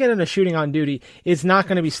 well, if I get into shooting on duty, it's not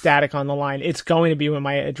going to be static on the line. It's going to be when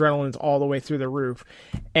my adrenaline's all the way through the roof.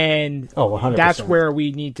 And 100%. That's where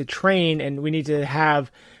we need to train, and we need to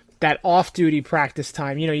have that off-duty practice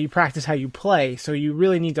time. You practice how you play, so you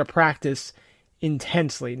really need to practice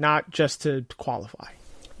intensely, not just to qualify.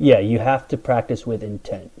 Yeah, you have to practice with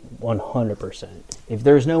intent, 100%. If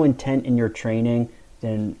there's no intent in your training,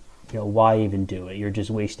 then why even do it? You're just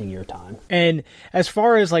wasting your time. And as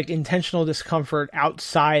far as like intentional discomfort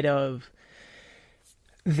outside of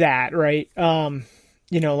that, right?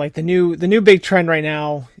 Like the new big trend right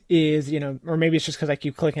now is, or maybe it's just because I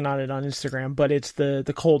keep clicking on it on Instagram, but it's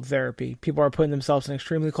the cold therapy. People are putting themselves in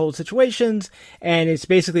extremely cold situations, and it's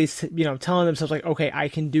basically, telling themselves like, okay, I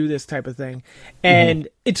can do this type of thing. And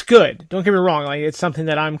it's good. Don't get me wrong. Like, it's something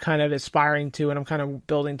that I'm kind of aspiring to and I'm kind of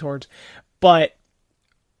building towards. But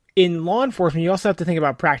in law enforcement, you also have to think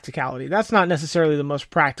about practicality. That's not necessarily the most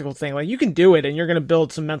practical thing. Like, you can do it and you're going to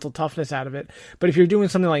build some mental toughness out of it. But if you're doing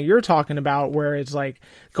something like you're talking about, where it's like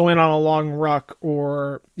going on a long ruck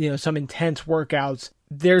or, some intense workouts,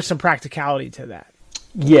 there's some practicality to that.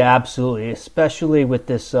 Yeah, absolutely. Especially with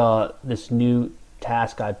this this new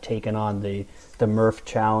task I've taken on, the Murph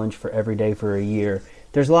Challenge for every day for a year.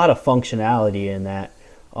 There's a lot of functionality in that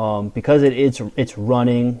because it's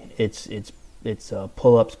running, it's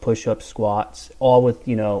pull-ups, push-ups, squats, all with,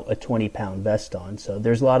 a 20-pound vest on. So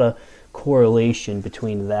there's a lot of correlation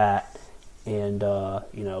between that and,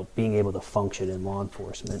 being able to function in law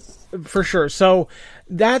enforcement. For sure. So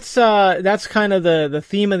that's kind of the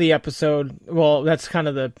theme of the episode. Well, that's kind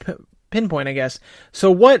of the pinpoint, I guess.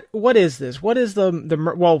 So what is this? What is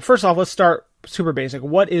well, first off, let's start super basic.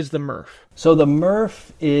 What is the Murph? So the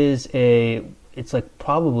Murph is it's like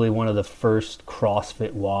probably one of the first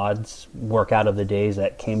CrossFit WODs workout of the days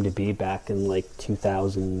that came to be back in like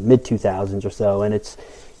mid 2000s or so, and it's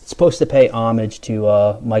supposed to pay homage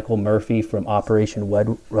to Michael Murphy from Operation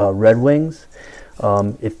Red Wings.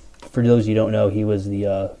 If for those you don't know, he was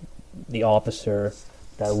the officer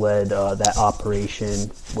that led that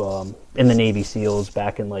operation in the Navy SEALs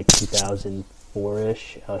back in like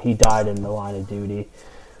 2004-ish. He died in the line of duty.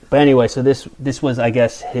 But anyway, so this was, I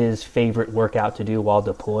guess, his favorite workout to do while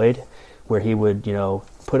deployed, where he would,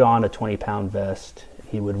 put on a 20-pound vest.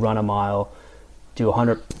 He would run a mile, do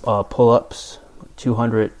 100 pull-ups,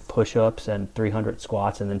 200 push-ups, and 300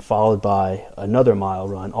 squats, and then followed by another mile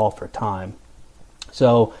run, all for time.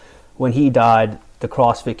 So when he died, the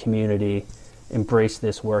CrossFit community embraced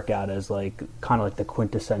this workout as kind of like the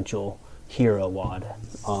quintessential hero WOD.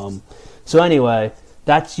 So anyway,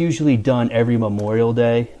 that's usually done every Memorial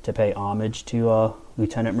Day to pay homage to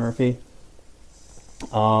Lieutenant Murphy.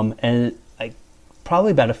 And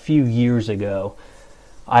probably about a few years ago,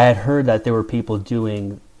 I had heard that there were people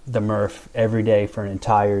doing the Murph every day for an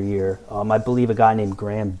entire year. I believe a guy named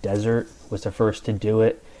Graham Desert was the first to do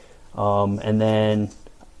it. And then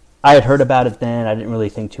I had heard about it then. I didn't really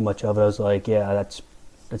think too much of it. I was like, yeah, that's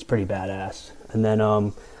pretty badass. And then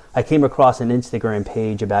I came across an Instagram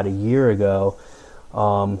page about a year ago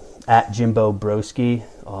at Jimbo Broski.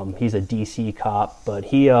 He's a DC cop, but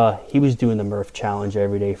he was doing the Murph Challenge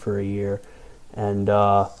every day for a year, and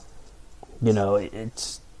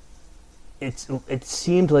it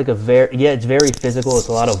seemed like it's very physical. It's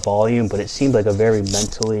a lot of volume, but it seemed like a very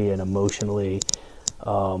mentally and emotionally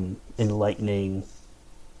enlightening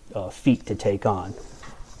feat to take on.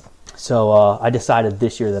 So I decided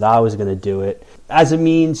this year that I was going to do it as a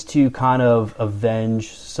means to kind of avenge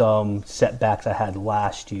some setbacks I had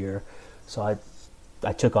last year. So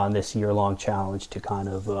I took on this year-long challenge to kind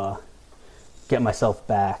of get myself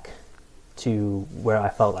back to where I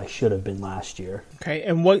felt I should have been last year. Okay,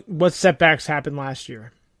 and what setbacks happened last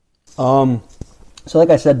year? So like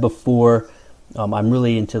I said before, I'm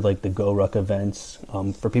really into like the GoRuck events.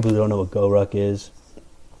 For people who don't know what GoRuck is,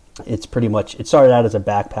 it's pretty much, it started out as a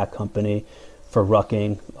backpack company for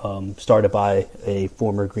rucking, started by a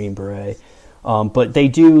former Green Beret. But they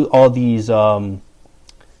do all these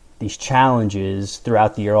challenges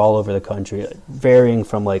throughout the year all over the country, varying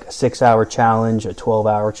from like a 6-hour challenge, a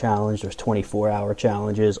 12-hour challenge, there's 24-hour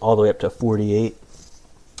challenges, all the way up to 48.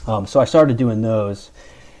 So I started doing those.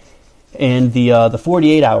 And the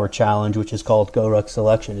 48-hour challenge, which is called GoRuck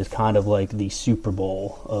Selection, is kind of like the Super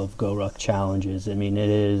Bowl of GoRuck challenges. I mean, it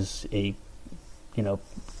is a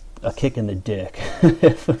kick in the dick,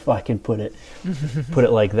 if I can put it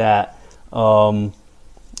like that. My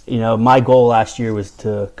goal last year was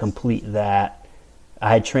to complete that. I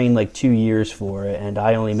had trained like 2 years for it, and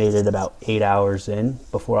I only made it about 8 hours in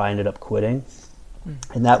before I ended up quitting.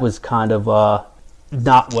 And that was kind of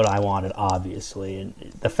not what I wanted, obviously. And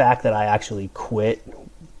the fact that I actually quit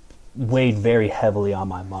weighed very heavily on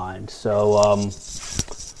my mind. So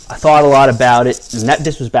I thought a lot about it. And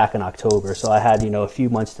this was back in October, so I had a few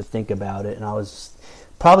months to think about it. And I was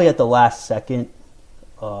probably at the last second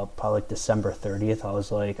probably like December 30th. I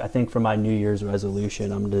was like, I think for my New Year's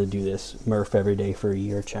resolution, I'm going to do this Murph every day for a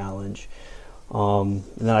year challenge. And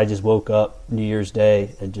then I just woke up New Year's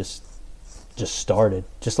Day and just started.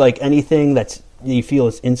 Just like anything that's you feel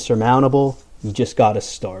is insurmountable, you just got to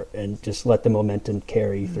start and just let the momentum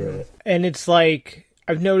carry you through it. And it's like,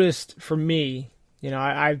 I've noticed for me,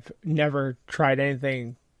 I've never tried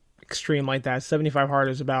anything extreme like that. 75 hard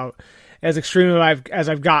is about as extreme as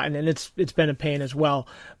I've gotten, and it's been a pain as well.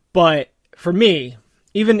 But for me,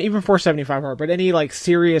 even for 75 hard, but any like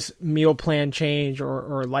serious meal plan change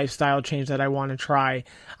or lifestyle change that I want to try,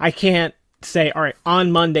 I can't say, all right,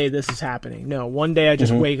 on Monday this is happening. No, one day I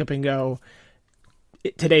just wake up and go,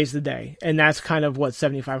 today's the day. And that's kind of what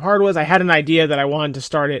 75 hard was. I had an idea that I wanted to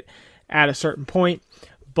start it at a certain point,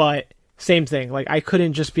 but same thing. Like I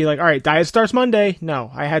couldn't just be like, all right, diet starts Monday.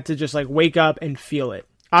 No, I had to just like wake up and feel it.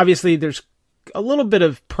 Obviously there's a little bit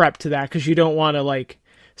of prep to that because you don't want to like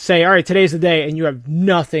say, all right, today's the day and you have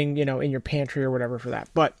nothing, in your pantry or whatever for that.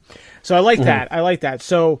 But so I like that. I like that.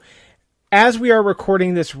 So as we are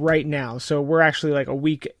recording this right now, so we're actually like a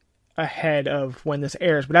week ahead of when this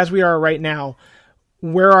airs, but as we are right now,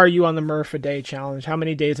 where are you on the Murph a Day challenge? How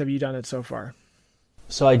many days have you done it so far?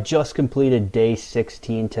 So I just completed day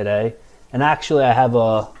 16 today. And actually I have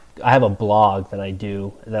a blog that I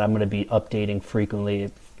do that I'm going to be updating frequently,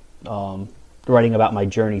 writing about my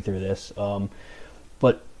journey through this.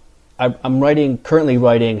 But I'm currently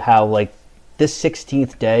writing how like this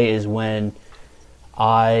 16th day is when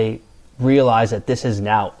I realize that this is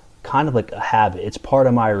now kind of like a habit. It's part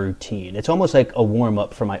of my routine. It's almost like a warm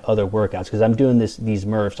up for my other workouts because I'm doing these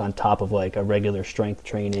Murphs on top of like a regular strength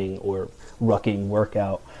training or rucking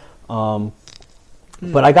workout.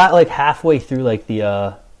 But I got like halfway through like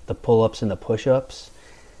the pull-ups and the push-ups,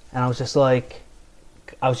 and I was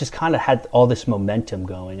just kind of had all this momentum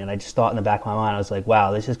going, and I just thought in the back of my mind, I was like,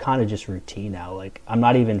 wow, this is kind of just routine now. Like I'm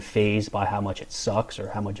not even fazed by how much it sucks or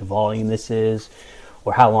how much volume this is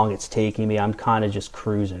or how long it's taking me. I'm kind of just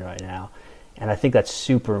cruising right now, and I think that's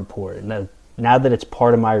super important. Now that it's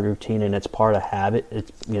part of my routine and it's part of habit,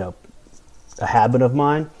 it's a habit of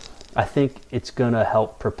mine, I think it's gonna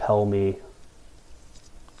help propel me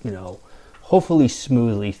hopefully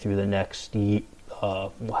smoothly through the next,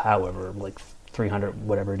 however, like 300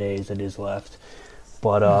 whatever days it is left.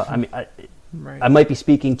 But I mean, I might be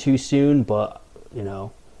speaking too soon, but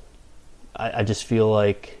I just feel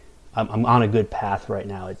like I'm on a good path right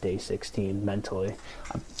now at day 16 mentally.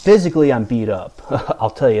 Physically, I'm beat up. I'll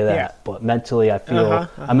tell you that. Yeah. But mentally, I feel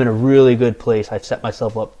I'm in a really good place. I've set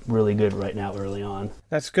myself up really good right now early on.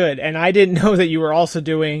 That's good. And I didn't know that you were also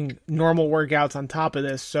doing normal workouts on top of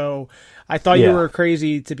this. So I thought you were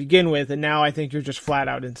crazy to begin with. And now I think you're just flat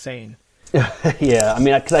out insane. Yeah. I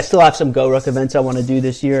mean, because I still have some Go Ruck events I want to do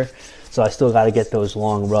this year. So I still got to get those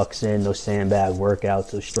long rucks in, those sandbag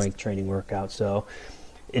workouts, those strength training workouts. So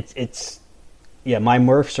it's my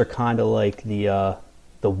Murphs are kind of like the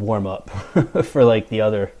warm up for like the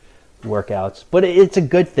other workouts, but it's a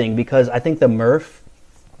good thing because I think the Murph,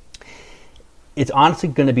 it's honestly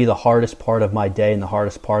going to be the hardest part of my day and the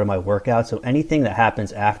hardest part of my workout. So anything that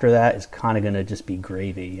happens after that is kind of going to just be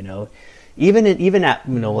gravy, even at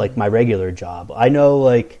like my regular job. I know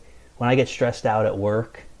like when I get stressed out at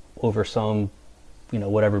work over some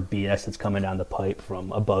whatever BS that's coming down the pipe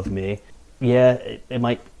from above me, it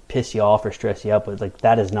might piss you off or stress you out, but like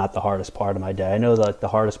that is not the hardest part of my day. I know that the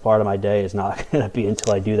hardest part of my day is not going to be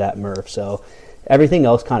until I do that Murph. So everything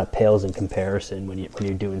else kind of pales in comparison when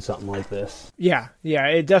you're doing something like this. Yeah,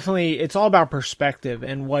 it's all about perspective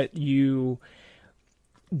and what you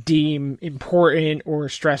deem important or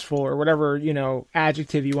stressful or whatever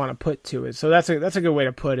adjective you want to put to it. So that's a good way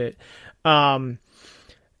to put it.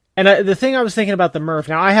 And the thing I was thinking about the Murph,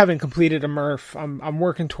 now I haven't completed a Murph. I'm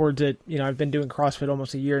working towards it. I've been doing CrossFit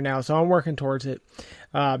almost a year now, so I'm working towards it.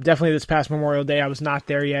 Definitely this past Memorial Day, I was not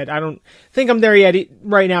there yet. I don't think I'm there yet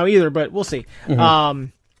right now either, but we'll see. But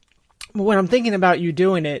when I'm thinking about you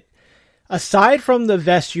doing it, aside from the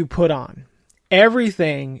vest you put on,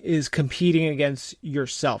 everything is competing against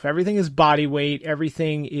yourself. Everything is body weight.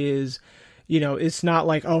 Everything is... it's not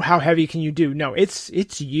like, oh, how heavy can you do? No, it's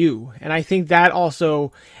you. And I think that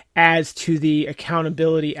also adds to the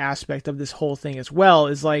accountability aspect of this whole thing as well,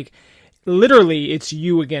 is like, literally, it's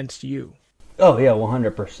you against you. Oh, yeah,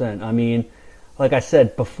 100%. I mean, like I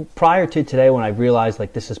said, prior to today when I realized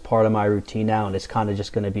like this is part of my routine now and it's kind of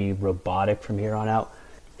just going to be robotic from here on out,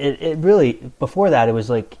 it really, before that, it was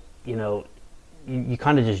like, you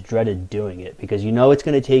kind of just dreaded doing it because it's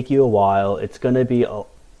going to take you a while. It's going to be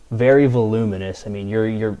very voluminous. I mean,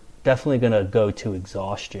 you're definitely going to go to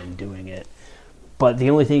exhaustion doing it. But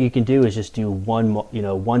the only thing you can do is just do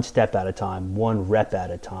one step at a time, one rep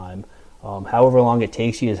at a time. However long it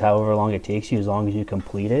takes you is however long it takes you, as long as you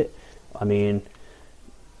complete it. I mean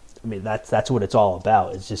that's what it's all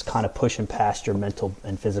about. It's just kind of pushing past your mental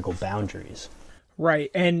and physical boundaries.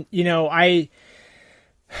 Right. And you're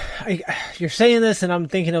saying this, and I'm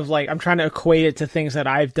thinking of I'm trying to equate it to things that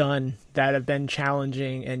I've done that have been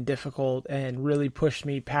challenging and difficult and really pushed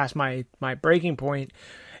me past my breaking point.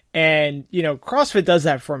 And, CrossFit does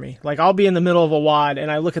that for me. I'll be in the middle of a WOD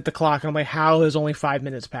and I look at the clock and I'm like, how has only 5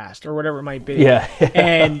 minutes passed or whatever it might be. Yeah.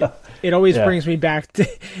 And it always brings me back to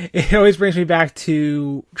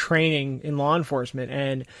training in law enforcement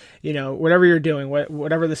and, whatever you're doing,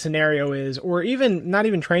 whatever the scenario is, or even not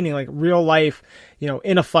even training, real life,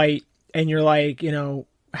 in a fight, and you're like,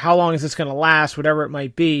 how long is this going to last? Whatever it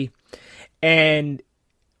might be. And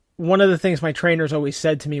one of the things my trainers always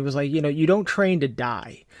said to me was you don't train to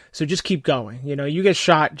die. So just keep going. You get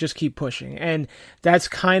shot, just keep pushing. And that's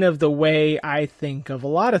kind of the way I think of a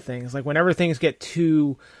lot of things. Whenever things get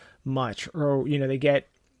too much or, they get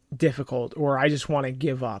difficult or I just want to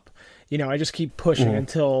give up, I just keep pushing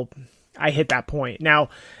until I hit that point. Now,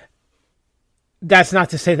 that's not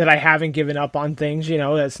to say that I haven't given up on things.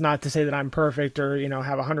 That's not to say that I'm perfect or,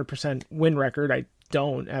 have a 100% win record. I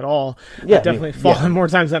don't at all. Yeah, I've definitely fallen more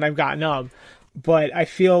times than I've gotten up. But I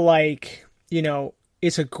feel like,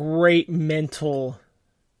 it's a great mental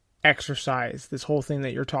exercise, this whole thing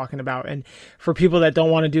that you're talking about. And for people that don't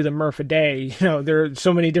want to do the Murph a day, there are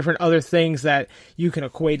so many different other things that you can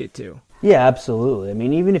equate it to. Yeah, absolutely. I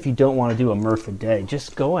mean, even if you don't want to do a Murph a day,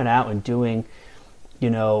 just going out and doing,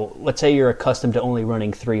 let's say you're accustomed to only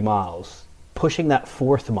running 3 miles, pushing that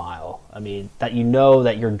 4th mile, that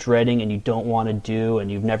that you're dreading and you don't want to do and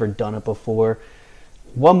you've never done it before.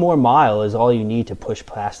 1 more mile is all you need to push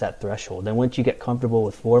past that threshold. Then once you get comfortable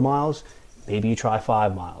with 4 miles, maybe you try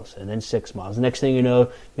 5 miles and then 6 miles. The next thing you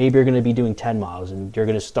know, maybe you're going to be doing 10 miles and you're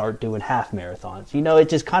going to start doing half marathons. It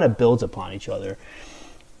just kind of builds upon each other.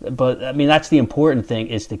 But that's the important thing,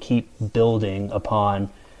 is to keep building upon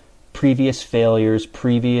previous failures,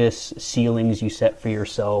 previous ceilings you set for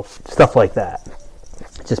yourself, stuff like that.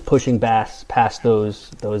 Just pushing past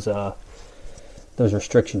those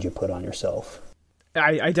restrictions you put on yourself.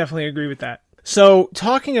 I definitely agree with that. So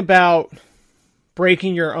talking about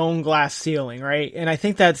breaking your own glass ceiling, right? And I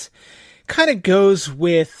think that's kind of goes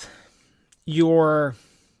with your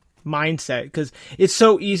mindset, because it's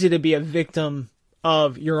so easy to be a victim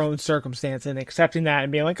of your own circumstance and accepting that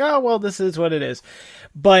and being like, oh, well, this is what it is.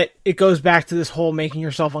 But it goes back to this whole making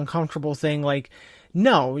yourself uncomfortable thing.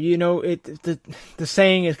 No, the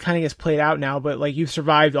saying is kind of gets played out now, but you've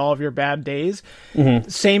survived all of your bad days. Mm-hmm.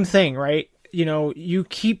 Same thing, right? You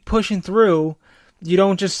keep pushing through. You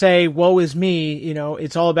don't just say, woe is me.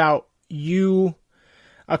 It's all about you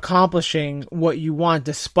accomplishing what you want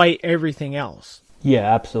despite everything else.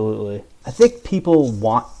 Yeah, absolutely. I think people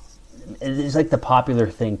it's the popular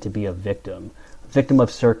thing to be a victim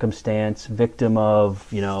of circumstance, victim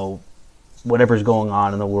of, whatever's going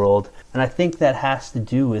on in the world. And I think that has to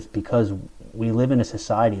do with because we live in a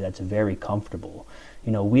society that's very comfortable.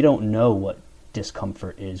 We don't know what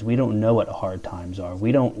discomfort is. We don't know what hard times are.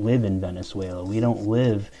 We don't live in Venezuela. We don't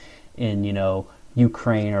live in,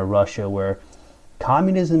 Ukraine or Russia, where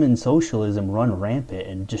communism and socialism run rampant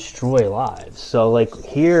and destroy lives. So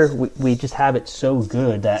here we just have it so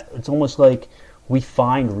good that it's almost like we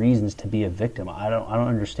find reasons to be a victim. I don't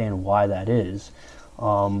understand why that is.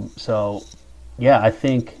 So yeah, I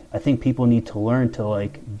think people need to learn to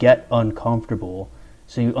get uncomfortable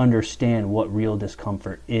so you understand what real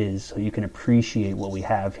discomfort is, so you can appreciate what we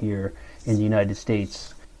have here in the United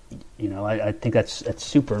States. I think that's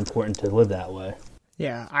super important to live that way.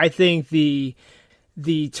 Yeah, I think the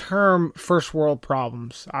term first world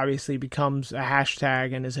problems obviously becomes a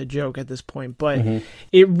hashtag and is a joke at this point, but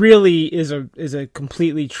it really is a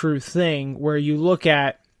completely true thing, where you look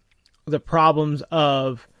at the problems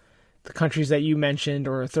of the countries that you mentioned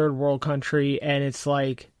or a third world country, and it's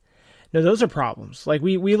no, those are problems.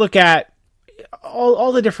 We look at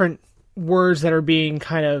all the different words that are being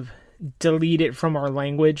kind of deleted from our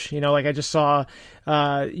language. I just saw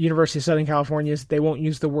University of Southern California, they won't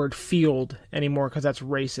use the word field anymore because that's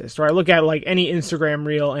racist. Or I look at any Instagram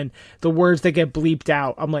reel and the words that get bleeped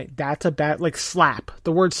out, I'm like, that's a bad, slap.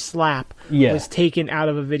 The word slap was taken out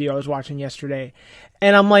of a video I was watching yesterday.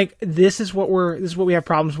 And I'm like, this is what we have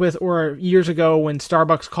problems with. Or years ago when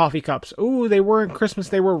Starbucks coffee cups, they weren't Christmas,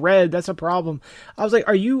 they were red. That's a problem. I was like,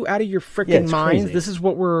 are you out of your freaking minds? Crazy. This is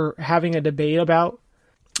what we're having a debate about.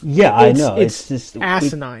 Yeah, I know. It's just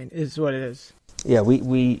asinine is what it is. Yeah,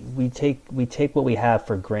 we take what we have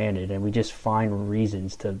for granted, and we just find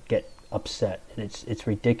reasons to get upset, and it's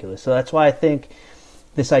ridiculous. So that's why I think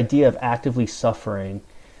this idea of actively suffering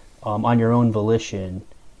on your own volition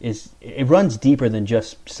it runs deeper than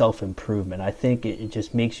just self-improvement. I think it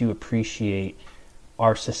just makes you appreciate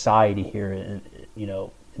our society here in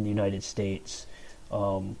the United States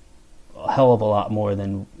a hell of a lot more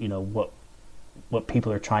than what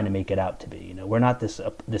people are trying to make it out to be. We're not this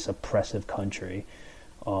oppressive country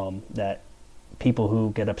that people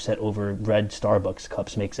who get upset over red Starbucks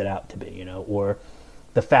cups makes it out to be, or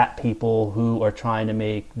the fat people who are trying to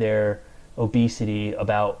make their obesity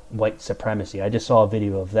about white supremacy. I just saw a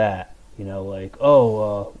video of that,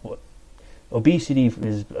 obesity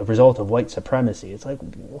is a result of white supremacy. It's like,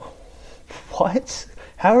 what?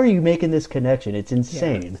 How are you making this connection? It's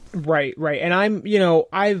insane. Yeah. Right. And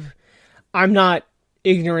I'm not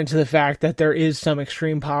ignorant to the fact that there is some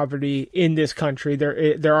extreme poverty in this country.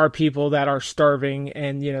 There are people that are starving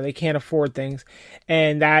and, they can't afford things,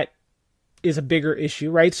 and that is a bigger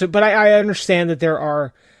issue, right? So, but I understand that there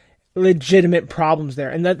are legitimate problems there,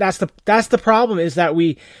 and that's the problem, is that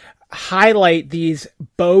we highlight these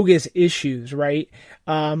bogus issues, right?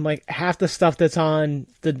 Like half the stuff that's on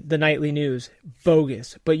the nightly news,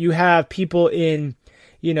 bogus. But you have people in,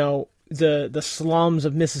 the slums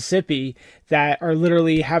of Mississippi that are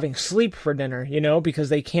literally having sleep for dinner, because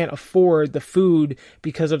they can't afford the food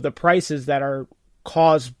because of the prices that are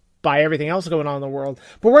caused by everything else going on in the world.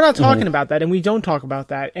 But we're not talking about that, and we don't talk about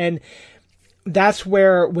that. And that's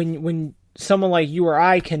where when someone like you or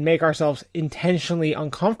I can make ourselves intentionally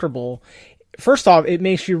uncomfortable, first off, it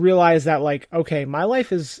makes you realize that, like, okay, my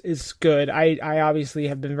life is good. I obviously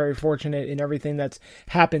have been very fortunate in everything that's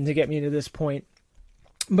happened to get me to this point.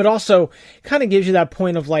 But also kind of gives you that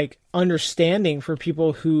point of, like, understanding for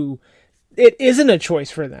people who it isn't a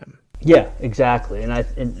choice for them. Yeah, exactly. And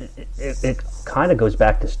it kind of goes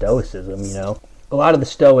back to Stoicism, A lot of the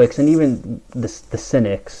Stoics, and even the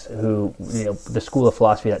Cynics, who, the school of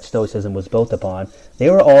philosophy that Stoicism was built upon, they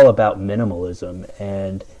were all about minimalism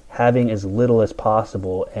and having as little as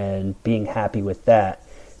possible and being happy with that.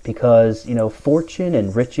 Because, fortune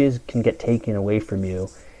and riches can get taken away from you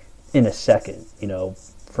in a second,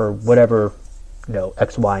 for whatever,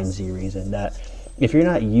 X, Y, and Z reason. That if you're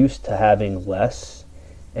not used to having less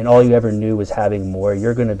and all you ever knew was having more,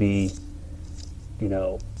 you're going to be,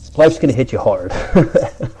 life's going to hit you hard.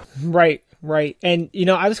 Right. And,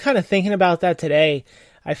 I was kind of thinking about that today.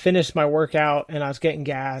 I finished my workout and I was getting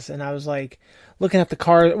gas, and I was like looking at the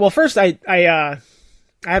car. Well, first I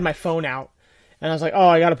had my phone out, and I was like, oh,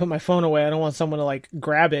 I got to put my phone away. I don't want someone to, like,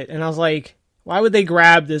 grab it. And I was like, why would they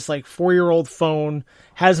grab this, like, 4-year-old phone,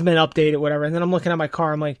 hasn't been updated, whatever? And then I'm looking at my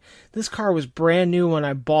car. I'm like, this car was brand new when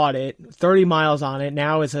I bought it, 30 miles on it.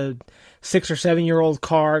 Now it's a 6 or 7-year-old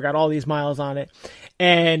car, got all these miles on it.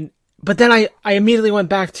 But then I immediately went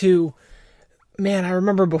back to, man, I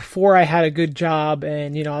remember before I had a good job,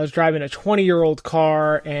 and, I was driving a 20-year-old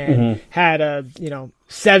car and had a,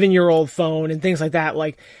 7-year-old phone and things like that.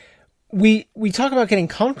 Like, we talk about getting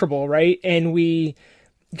comfortable, right? And we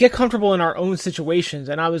get comfortable in our own situations.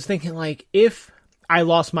 And I was thinking, like, if I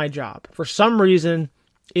lost my job for some reason,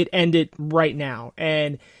 it ended right now,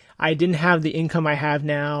 and I didn't have the income I have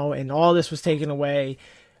now, and all this was taken away,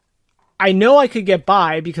 I know I could get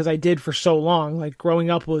by because I did for so long. Like, growing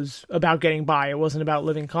up was about getting by. It wasn't about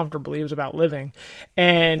living comfortably. It was about living.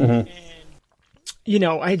 And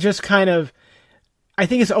I just I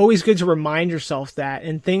think it's always good to remind yourself that,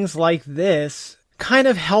 and things like this kind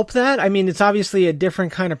of help that. I mean, it's obviously a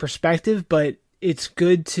different kind of perspective, but it's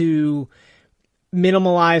good to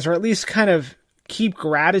minimalize, or at least kind of keep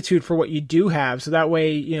gratitude for what you do have. So that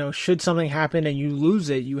way, should something happen and you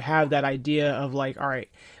lose it, you have that idea of, like, all right,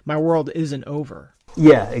 my world isn't over.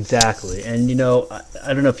 Yeah, exactly. And,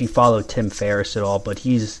 I don't know if you follow Tim Ferriss at all, but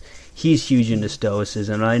he's huge into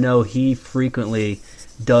Stoicism. And I know he frequently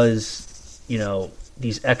does,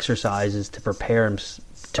 these exercises to prepare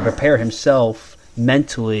himself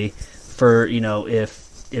mentally for,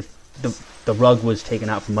 if the rug was taken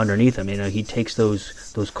out from underneath him. He takes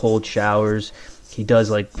those cold showers. He does,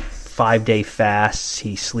 like, 5-day fasts.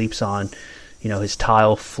 He sleeps on, his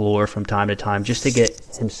tile floor from time to time, just to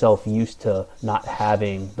get himself used to not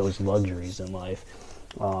having those luxuries in life.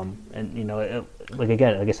 Like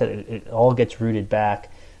I said, it all gets rooted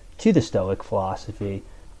back to the Stoic philosophy,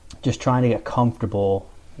 just trying to get comfortable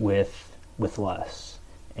with less.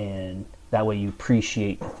 And That way you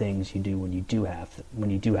appreciate the things you do when you do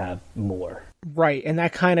have more. Right, and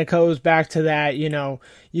that kind of goes back to that,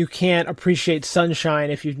 you can't appreciate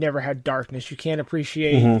sunshine if you've never had darkness. You can't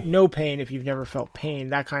appreciate no pain if you've never felt pain,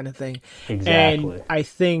 that kind of thing. Exactly. And I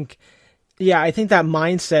think that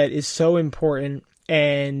mindset is so important,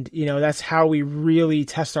 and, that's how we really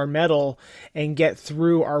test our mettle and get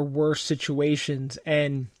through our worst situations.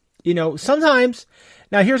 And, sometimes,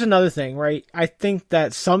 now here's another thing, right? I think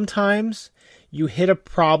that sometimes you hit a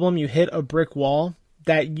problem, you hit a brick wall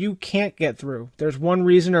that you can't get through. There's one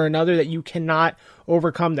reason or another that you cannot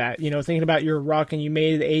overcome that. Thinking about your ruck and you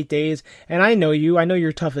made it 8 days, and I know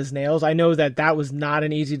you're tough as nails. I know that was not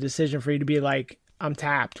an easy decision for you to be like, I'm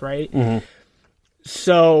tapped, right? Mm-hmm.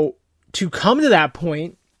 So to come to that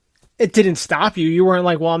point, it didn't stop you. You weren't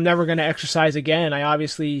like, well, I'm never going to exercise again.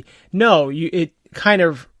 It kind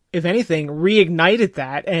of, if anything, reignited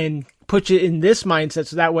that and put you in this mindset,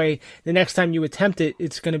 so that way the next time you attempt it,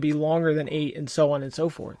 it's going to be longer than 8, and so on and so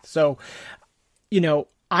forth. So,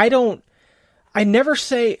 I never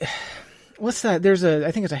say, what's that?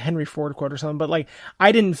 I think it's a Henry Ford quote or something, but like,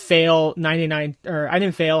 I didn't fail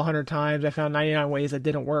 100 times. I found 99 ways that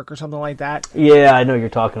didn't work or something like that. Yeah, I know what you're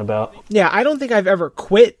talking about. Yeah, I don't think I've ever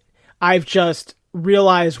quit. I've just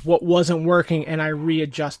realized what wasn't working and I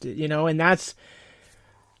readjusted, and I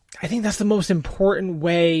think that's the most important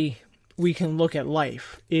way we can look at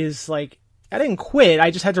life, is like, I didn't quit.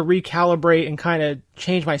 I just had to recalibrate and kind of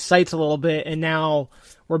change my sights a little bit, and now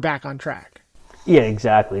we're back on track. Yeah,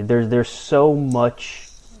 exactly. There's so much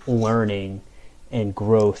learning and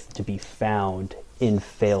growth to be found in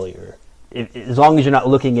failure. As long as you're not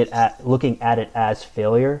looking at it as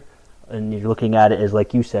failure, and you're looking at it as,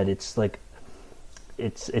 like you said, it's like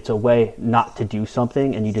it's a way not to do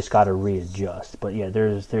something, and you just got to readjust. But yeah,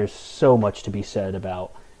 there's so much to be said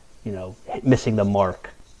about, missing the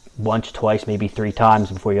mark once, twice, maybe 3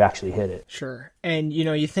 times before you actually hit it. Sure. And,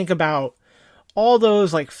 you think about all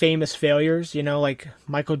those like famous failures, like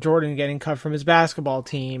Michael Jordan getting cut from his basketball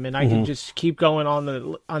team, and I can just keep going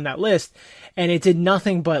on that list, and it did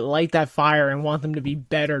nothing but light that fire and want them to be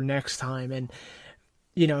better next time. And,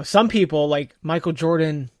 some people like Michael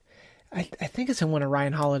Jordan, I think it's in one of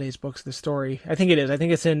Ryan Holiday's books, the story. I think it is. I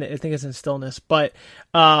think it's in Stillness. But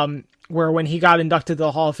where when he got inducted to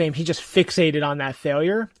the Hall of Fame, he just fixated on that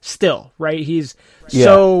failure still, right? He's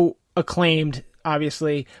so acclaimed,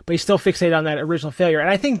 obviously, but he's still fixated on that original failure. And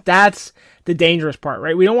I think that's the dangerous part,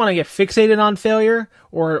 right? We don't want to get fixated on failure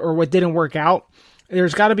or what didn't work out.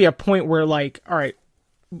 There's got to be a point where, like, all right,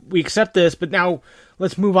 we accept this, but now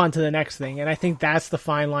let's move on to the next thing. And I think that's the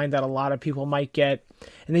fine line that a lot of people might get.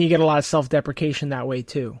 And then you get a lot of self-deprecation that way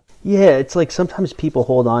too. Yeah, it's like sometimes people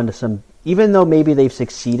hold on to some, even though maybe they've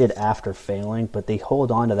succeeded after failing, but they hold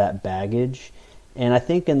on to that baggage. And I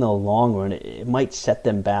think in the long run, it might set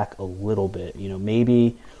them back a little bit.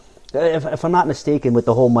 Maybe, if I'm not mistaken, with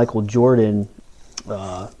the whole Michael Jordan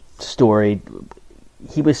story,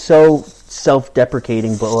 he was so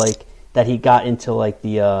self-deprecating, but like that he got into like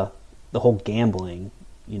the whole gambling,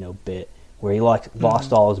 bit where he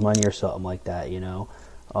lost all his money or something like that,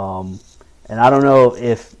 and I don't know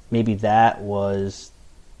if maybe that was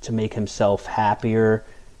to make himself happier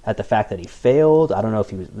at the fact that he failed. I don't know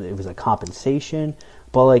if it was a compensation,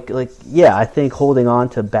 but like yeah, I think holding on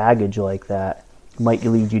to baggage like that might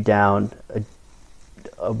lead you down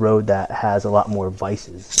a road that has a lot more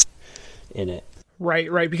vices in it.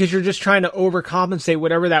 Right, because you're just trying to overcompensate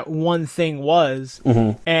whatever that one thing was.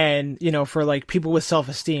 Mm-hmm. And, for like people with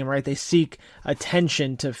self-esteem, right, they seek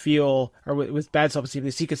attention to feel, or with bad self-esteem,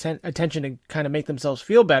 they seek attention to kind of make themselves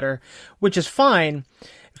feel better, which is fine,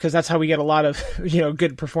 because that's how we get a lot of,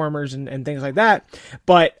 good performers and things like that.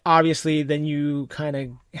 But obviously then you kind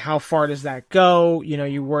of, how far does that go?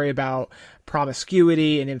 You worry about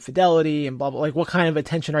promiscuity and infidelity and blah, blah, like what kind of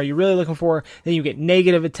attention are you really looking for? Then you get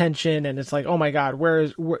negative attention, and it's like, oh my God, where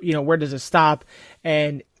does it stop?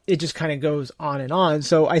 And it just kind of goes on and on.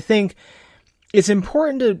 So I think it's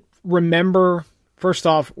important to remember, first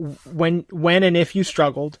off, when and if you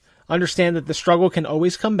struggled, understand that the struggle can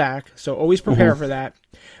always come back. So always prepare for that,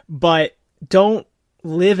 but don't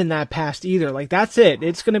live in that past either. Like that's it.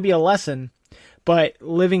 It's going to be a lesson. But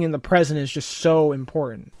living in the present is just so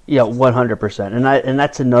important. Yeah, 100%. And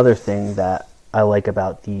that's another thing that I like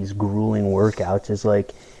about these grueling workouts is like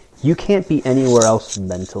you can't be anywhere else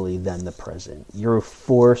mentally than the present. You're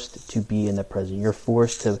forced to be in the present. You're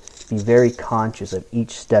forced to be very conscious of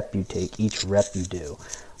each step you take, each rep you do.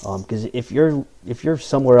 Because if you're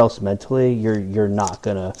somewhere else mentally, you're not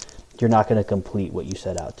gonna complete what you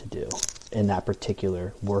set out to do. in that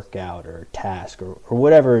particular workout or task or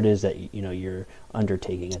whatever it is that you're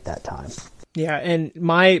undertaking at that time. Yeah, and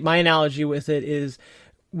my analogy with it is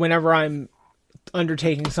whenever I'm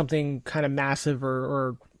undertaking something kind of massive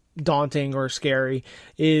or daunting or scary,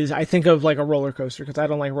 is I think of like a roller coaster, because I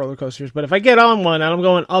don't like roller coasters. But if I get on one and I'm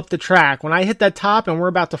going up the track, when I hit that top and we're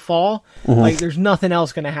about to fall, like there's nothing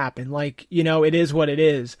else going to happen. Like, it is what it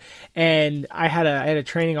is. And I had a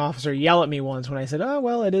training officer yell at me once when I said, "Oh,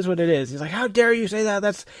 well, it is what it is." He's like, "How dare you say that?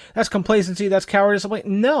 That's complacency. That's cowardice." I'm like,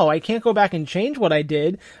 no, I can't go back and change what I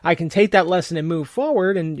did. I can take that lesson and move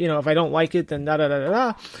forward. And, if I don't like it, then da da da da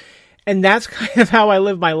da. And that's kind of how I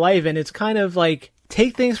live my life. And it's kind of like,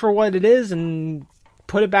 take things for what it is and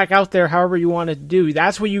put it back out there however you want to do.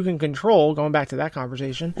 That's what you can control, going back to that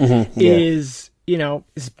conversation, is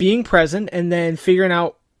being present and then figuring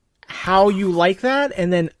out how you like that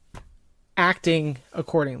and then acting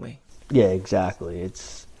accordingly. Yeah, exactly.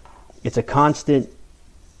 It's a constant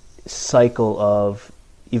cycle of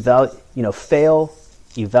fail,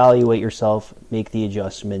 evaluate yourself, make the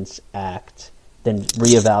adjustments, act, then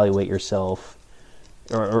reevaluate yourself,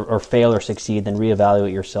 or fail or succeed, then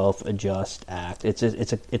reevaluate yourself, adjust, act.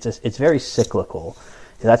 It's very cyclical.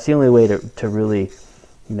 That's the only way to really,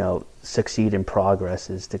 succeed in progress,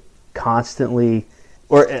 is to constantly,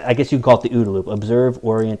 or I guess you call it the OODA loop: observe,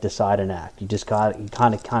 orient, decide, and act. You just you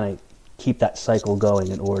kind of keep that cycle going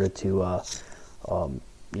in order to,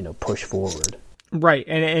 push forward. Right,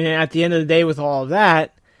 and at the end of the day, with all of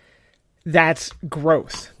that, that's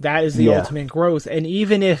growth. That is the ultimate growth. And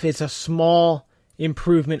even if it's a small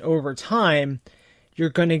improvement over time, you're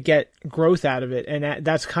going to get growth out of it. And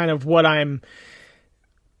that's kind of what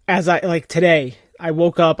today, I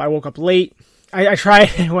woke up late. I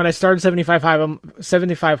tried, when I started 75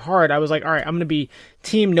 hard, I was like, all right, I'm going to be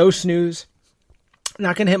team no snooze.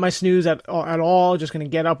 Not going to hit my snooze at all. Just going to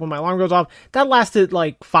get up when my alarm goes off. That lasted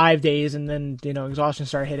like 5 days, and then, exhaustion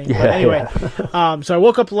started hitting. But anyway, so I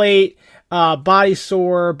woke up late, body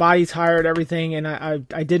sore, body tired, everything. And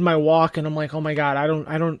I did my walk, and I'm like, oh my God, I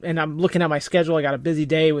don't, and I'm looking at my schedule. I got a busy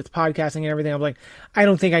day with podcasting and everything. I'm like, I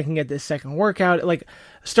don't think I can get this second workout. Like,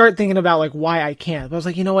 start thinking about like why I can't. But I was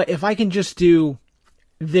like, you know what? If I can just do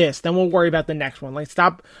this, then we'll worry about the next one. Like,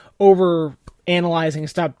 stop over analyzing,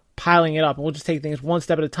 stop piling it up, and we'll just take things one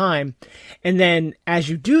step at a time. And then as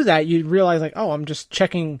you do that, you realize like, oh, I'm just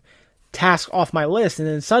checking tasks off my list, and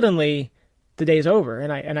then suddenly the day's over,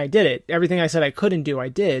 and I did it. Everything I said I couldn't do, I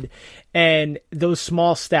did. And those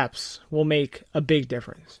small steps will make a big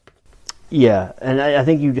difference. Yeah, and I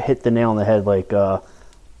think you hit the nail on the head. Like,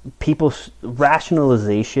 people's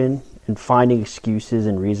rationalization and finding excuses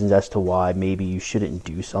and reasons as to why maybe you shouldn't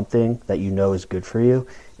do something that is good for you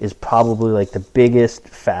is probably like the biggest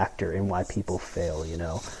factor in why people fail.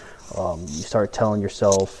 You start telling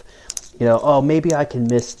yourself, oh, maybe I can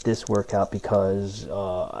miss this workout because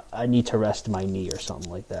I need to rest my knee or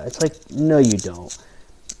something like that. It's like, no, you don't.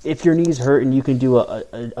 If your knee's hurting, you can do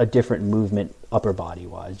a different movement upper body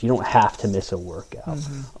wise. You don't have to miss a workout.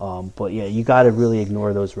 But yeah, you got to really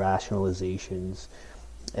ignore those rationalizations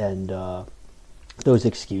and those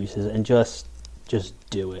excuses and just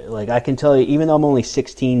do it. Like, I can tell you, even though I'm only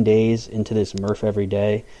 16 days into this Murph every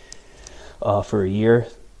day for a year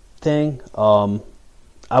thing,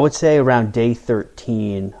 I would say around day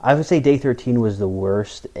 13, day 13 was the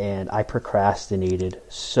worst, and I procrastinated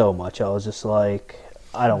so much. I was just like,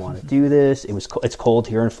 I don't want to do this. It's cold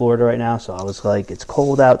here in Florida right now, so I was like, it's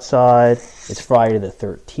cold outside. It's Friday the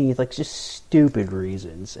 13th, like, just stupid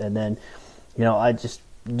reasons. And then, I just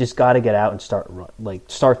got to get out and start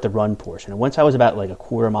the run portion. And once I was about like a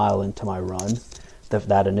quarter mile into my run,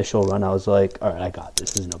 that initial run, I was like, all right, I got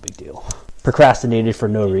this. This is no big deal. Procrastinated for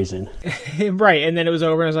no reason. Right. And then it was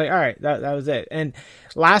over, and I was like, all right, that was it. And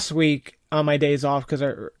last week on my days off, because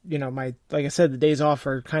like I said, the days off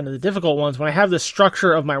are kind of the difficult ones. When I have the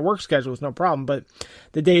structure of my work schedule, it's no problem. But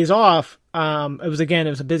the days off, it was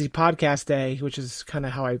a busy podcast day, which is kind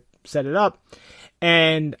of how I set it up.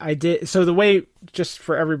 And I did, so the way, just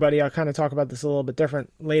for everybody, I'll kind of talk about this a little bit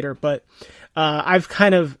different later, but I've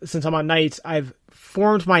kind of, since I'm on nights, I've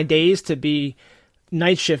formed my days to be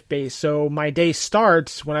night shift based. So my day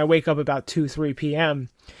starts when I wake up about 2-3 p.m.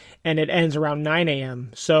 and it ends around 9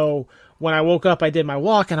 a.m. So when I woke up, I did my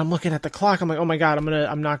walk, and I'm looking at the clock. I'm like, oh my God,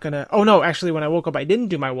 oh no, actually when I woke up, I didn't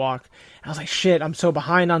do my walk. I was like, shit, I'm so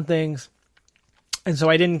behind on things. And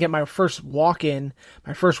so I didn't get my first walk in,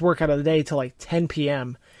 my first workout of the day till like 10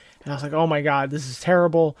 p.m. And I was like, oh my God, this is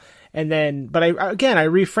terrible. And then, but I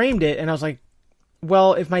reframed it, and I was like,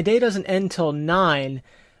 well, if my day doesn't end till 9,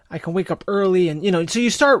 I can wake up early, and so you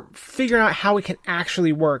start figuring out how it can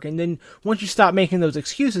actually work. And then once you stop making those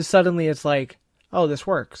excuses, suddenly it's like, oh, this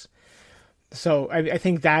works. So I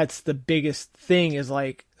think that's the biggest thing is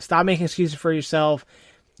like, stop making excuses for yourself.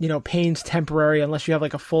 Pain's temporary unless you have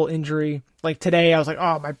like a full injury. Like today I was like,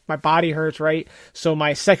 oh, my body hurts, right? So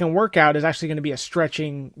my second workout is actually going to be a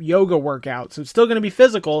stretching yoga workout. So it's still going to be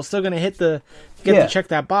physical. It's still going to to check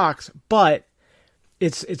that box, but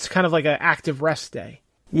it's kind of like an active rest day.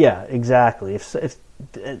 Yeah, exactly. If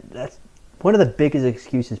that's one of the biggest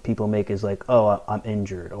excuses people make is like, oh, I'm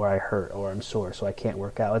injured or I hurt or I'm sore, so I can't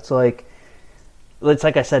work out. It's like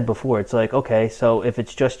I said before, it's like, okay, so if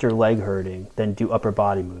it's just your leg hurting, then do upper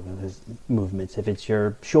body movements. If it's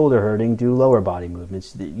your shoulder hurting, do lower body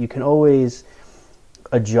movements. You can always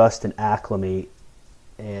adjust and acclimate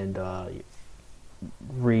and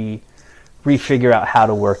refigure out how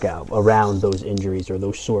to work out around those injuries or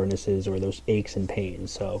those sorenesses or those aches and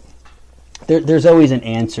pains. So there's always an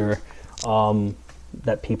answer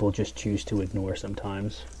that people just choose to ignore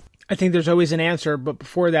sometimes. I think there's always an answer, but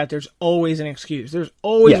before that, there's always an excuse. There's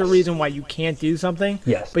always a reason why you can't do something,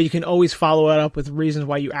 but you can always follow it up with reasons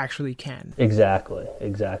why you actually can. Exactly.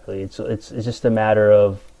 It's just a matter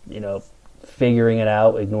of, figuring it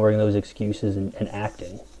out, ignoring those excuses, and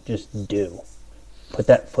acting. Just do. Put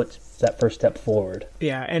that first step forward.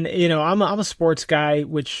 Yeah, and I'm a sports guy,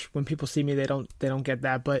 which when people see me, they don't get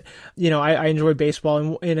that. But I enjoy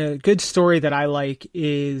baseball, and a good story that I like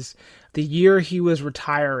is the year he was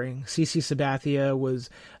retiring. CC Sabathia was,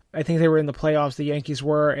 I think they were in the playoffs. The Yankees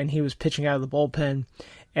were, and he was pitching out of the bullpen,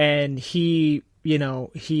 and he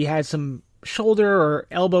had some shoulder or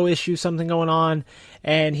elbow issue, something going on,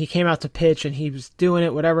 and he came out to pitch, and he was doing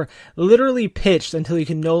it, whatever. Literally pitched until he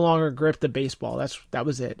could no longer grip the baseball. That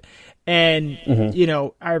was it. And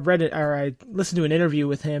I read it, or I listened to an interview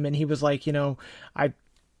with him, and he was like, I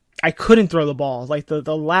couldn't throw the ball. Like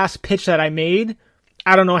the last pitch that I made,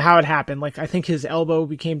 I don't know how it happened. Like I think his elbow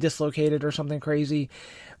became dislocated or something crazy,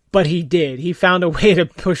 but he did. He found a way to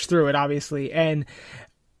push through it, obviously. And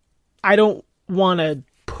I don't want to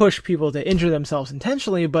push people to injure themselves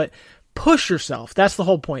intentionally, but push yourself. That's the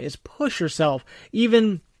whole point, is push yourself,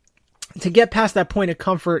 even to get past that point of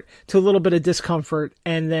comfort to a little bit of discomfort,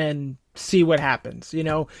 and then see what happens.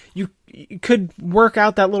 You could work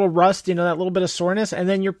out that little rust, that little bit of soreness, and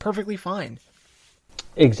then you're perfectly fine.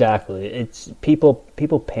 Exactly. It's people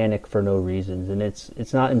panic for no reasons, and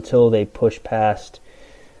it's not until they push past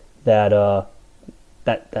that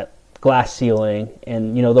glass ceiling,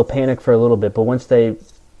 and they'll panic for a little bit, but once they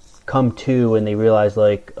come to and they realize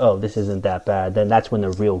like, oh, this isn't that bad, then that's when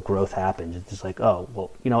the real growth happens. It's just like, oh,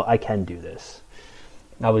 well, I can do this.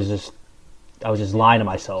 I was just lying to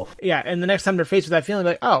myself. Yeah, and the next time they're faced with that feeling,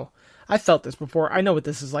 like, oh, I felt this before. I know what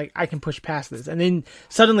this is like. I can push past this. And then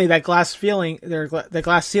suddenly that glass ceiling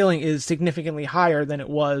is significantly higher than it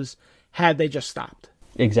was had they just stopped.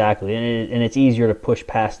 Exactly, and it's easier to push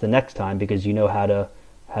past the next time because you know how to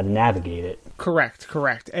navigate it.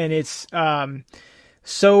 Correct, and it's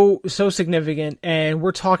so significant. And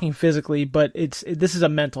we're talking physically, but this is a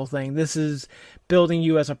mental thing. This is building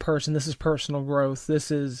you as a person. This is personal growth.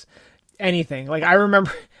 This is anything. Like I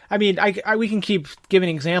remember, I mean, we can keep giving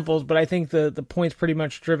examples, but I think the point's pretty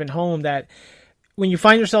much driven home that when you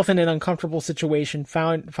find yourself in an uncomfortable situation,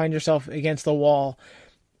 find yourself against the wall,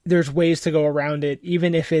 there's ways to go around it,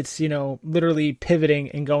 even if it's, literally pivoting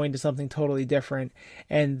and going to something totally different.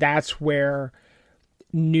 And that's where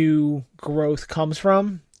new growth comes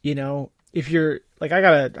from. If you're like, I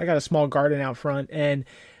got a small garden out front, and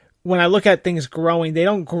when I look at things growing, they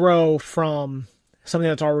don't grow from something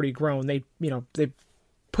that's already grown. They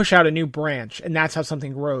push out a new branch, and that's how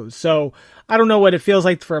something grows. So I don't know what it feels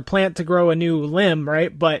like for a plant to grow a new limb,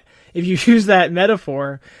 right? But if you use that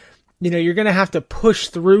metaphor, you're going to have to push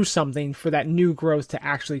through something for that new growth to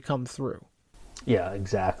actually come through. Yeah,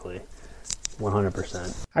 exactly.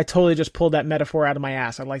 100%. I totally just pulled that metaphor out of my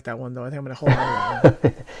ass. I like that one, though. I think I'm going to hold on to that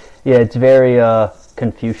one. Yeah, it's very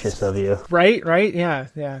Confucius of you. Right? Yeah.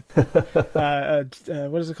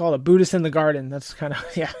 What is it called? A Buddhist in the garden. That's kind of,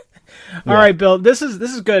 yeah. All right, Bill, this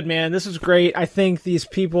is good, man. This is great. I think these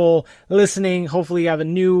people listening hopefully have a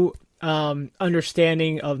new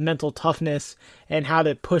understanding of mental toughness and how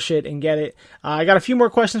to push it and get it. I got a few more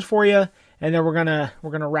questions for you, and then we're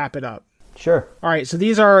gonna wrap it up. Sure. All right, so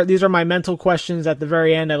these are my mental questions at the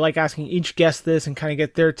very end. I like asking each guest this and kind of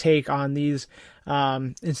get their take on these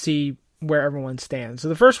and see where everyone stands. So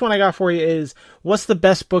the first one I got for you is, what's the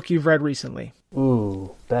best book you've read recently?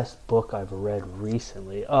 Ooh, best book I've read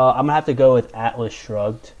recently. I'm going to have to go with Atlas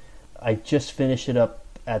Shrugged. I just finished it up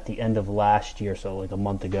at the end of last year, so like a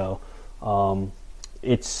month ago.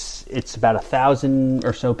 It's about 1,000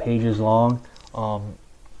 or so pages long,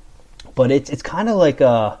 but it's kind of like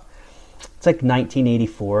it's like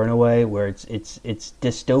 1984 in a way, where it's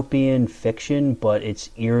dystopian fiction, but it's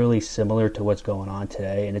eerily similar to what's going on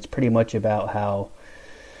today, and it's pretty much about how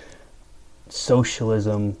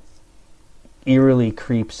socialism eerily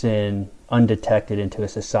creeps in undetected into a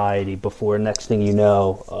society before next thing you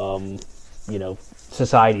know,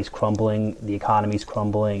 society's crumbling, the economy's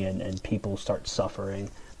crumbling, and people start suffering.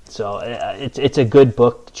 So it's a good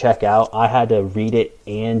book to check out. I had to read it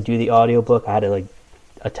and do the audiobook. I had to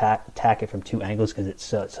attack it from two angles because it's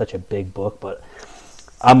such a big book. But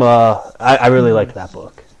I really liked that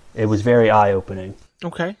book. It was very eye-opening.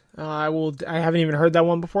 Okay. I haven't even heard that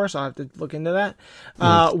one before, so I'll have to look into that.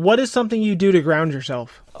 What is something you do to ground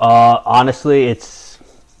yourself? Honestly, it's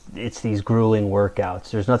these grueling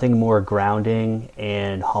workouts. There's nothing more grounding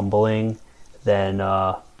and humbling than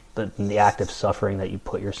the act of suffering that you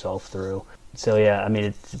put yourself through. So yeah, I mean,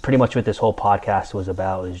 it's pretty much what this whole podcast was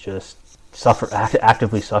about, is just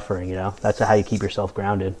actively suffering. That's how you keep yourself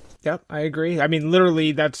grounded. Yep, I agree. I mean,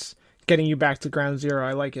 literally, that's getting you back to ground zero.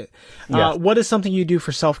 I like it. Yeah. What is something you do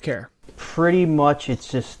for self-care? Pretty much,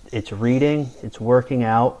 it's reading, it's working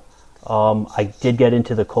out. I did get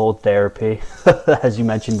into the cold therapy, as you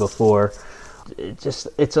mentioned before.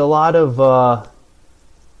 It's a lot of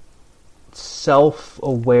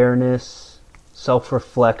self-awareness,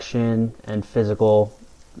 self-reflection, and physical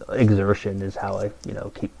exertion is how I,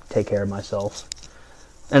 take care of myself.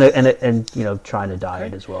 And trying to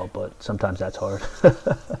diet as well, but sometimes that's hard.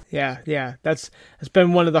 Yeah. It's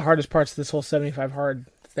been one of the hardest parts of this whole 75 Hard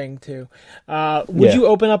thing too. Would you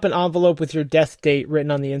open up an envelope with your death date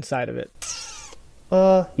written on the inside of it?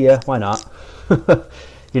 Yeah, why not?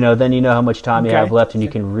 Then you know how much time you have left, and you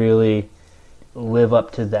can really live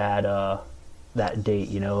up to that date.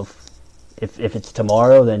 If it's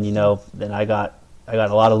tomorrow, then then I got a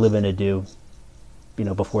lot of living to do,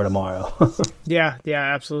 before tomorrow. Yeah,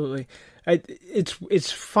 absolutely.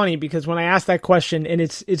 It's funny because when I ask that question, and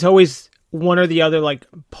it's always one or the other, like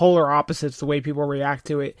polar opposites, the way people react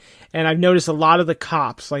to it. And I've noticed a lot of the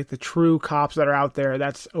cops, like the true cops that are out there,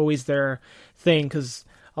 that's always their thing, because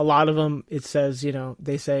a lot of them, it says,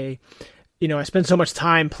 they say, I spend so much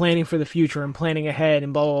time planning for the future and planning ahead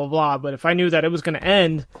and blah, blah, blah. But if I knew that it was going to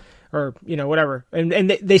end, or, whatever. And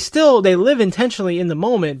they live intentionally in the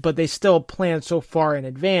moment, but they still plan so far in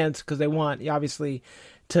advance because they want, obviously,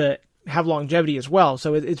 to have longevity as well.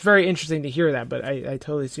 So it's very interesting to hear that, but I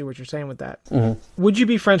totally see what you're saying with that. Mm-hmm. Would you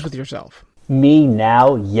be friends with yourself? Me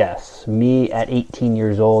now, yes. Me at 18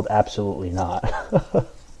 years old, absolutely not.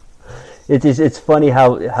 It's funny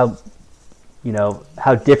how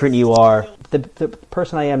different you are. The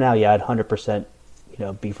person I am now, yeah, I'd 100%,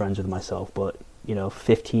 be friends with myself, but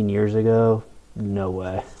 15 years ago, no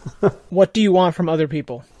way. What do you want from other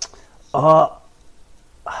people?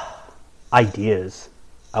 Ideas.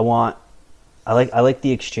 I like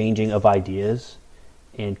the exchanging of ideas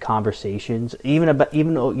and conversations, even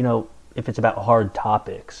if it's about hard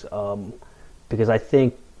topics, because I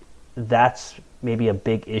think that's maybe a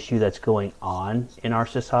big issue that's going on in our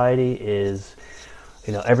society is,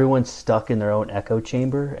 everyone's stuck in their own echo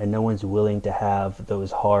chamber, and no one's willing to have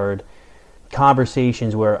those hard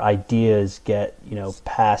conversations where ideas get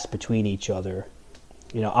passed between each other.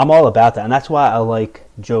 I'm all about that, and that's why I like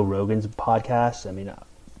Joe Rogan's podcast. I mean,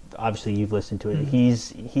 obviously you've listened to it.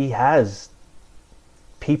 Mm-hmm. He has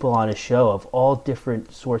people on his show of all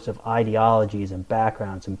different sorts of ideologies and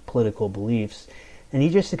backgrounds and political beliefs, and he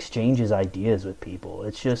just exchanges ideas with people.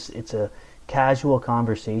 It's a casual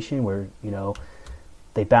conversation where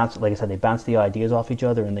they bounce, like I said, they bounce the ideas off each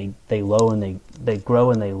other, and they grow and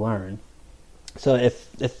they learn. So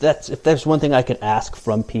if there's one thing I could ask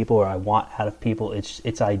from people, or I want out of people,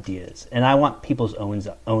 it's ideas, and I want people's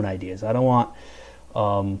own ideas. I don't want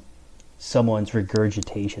someone's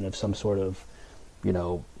regurgitation of some sort of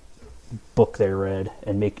book they read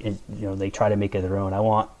and they try to make it their own. I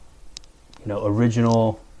want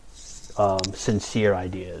original, sincere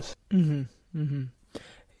ideas. Mm-hmm. Mm-hmm.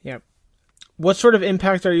 Yeah. What sort of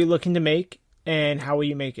impact are you looking to make, and how will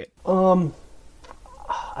you make it?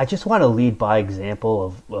 I just want to lead by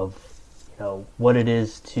example of what it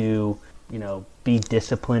is to be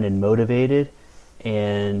disciplined and motivated,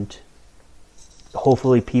 and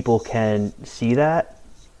hopefully people can see that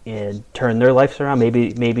and turn their lives around.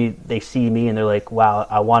 Maybe they see me and they're like, wow,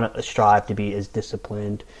 I want to strive to be as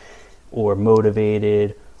disciplined or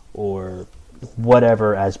motivated or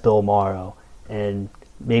whatever as Bill Morrow, and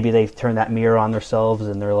maybe they've turned that mirror on themselves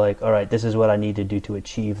and they're like, all right, this is what I need to do to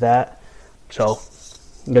achieve that. So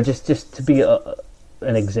just to be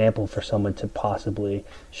an example for someone to possibly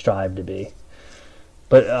strive to be.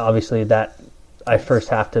 But obviously that I first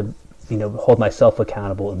have to, hold myself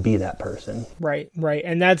accountable and be that person. Right.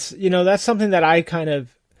 And that's something that I kind of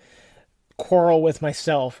quarrel with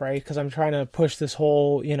myself, right? Because I'm trying to push this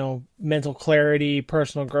whole, mental clarity,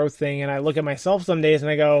 personal growth thing. And I look at myself some days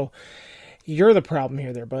and I go, you're the problem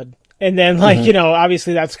here there, bud. And then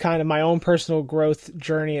obviously that's kind of my own personal growth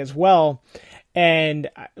journey as well. And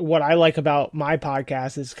what I like about my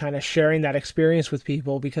podcast is kind of sharing that experience with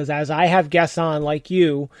people, because as I have guests on like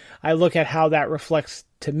you, I look at how that reflects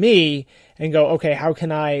to me and go, okay, how can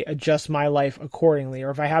I adjust my life accordingly?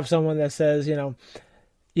 Or if I have someone that says,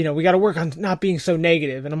 we got to work on not being so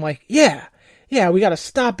negative. And I'm like, yeah, we got to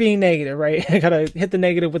stop being negative, right? I got to hit the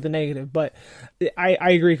negative with the negative. But I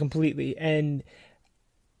agree completely. And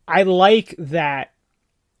I like that,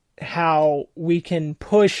 how we can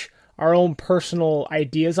push our own personal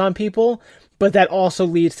ideas on people, but that also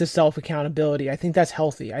leads to self-accountability. I think that's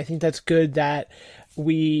healthy. I think that's good that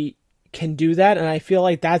we can do that. And I feel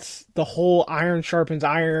like that's the whole iron sharpens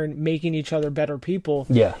iron, making each other better people.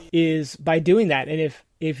 Yeah. Is by doing that. And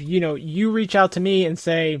if you reach out to me and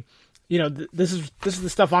say, this is the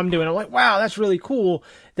stuff I'm doing, I'm like, wow, that's really cool.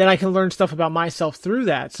 Then I can learn stuff about myself through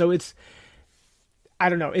that. So I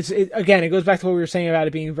don't know. Again, it goes back to what we were saying about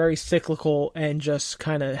it being very cyclical and just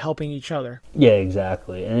kind of helping each other. Yeah,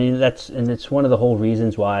 exactly. And it's one of the whole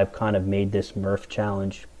reasons why I've kind of made this Murph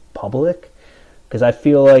challenge public, because I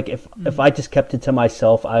feel like if I just kept it to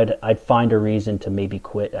myself, I'd find a reason to maybe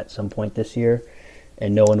quit at some point this year,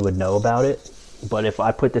 and no one would know about it. But if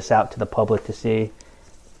I put this out to the public to see,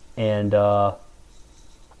 and it'll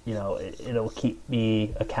keep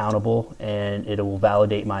me accountable and it will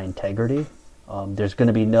validate my integrity. There's going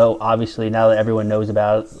to be obviously now that everyone knows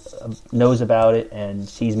about it and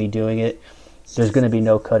sees me doing it, there's going to be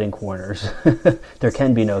no cutting corners. There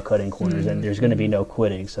can be no cutting corners, and there's going to be no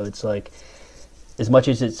quitting. So it's like, as much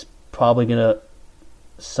as it's probably going to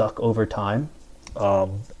suck over time,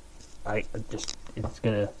 it's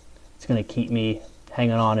going to keep me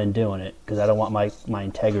hanging on and doing it, because I don't want my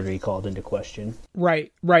integrity called into question.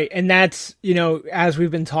 Right. And that's, as we've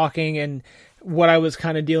been talking and what I was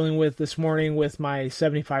kind of dealing with this morning with my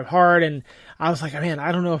 75 hard, and I was like, man,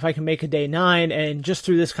 I don't know if I can make a day 9, and just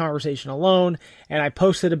through this conversation alone, and I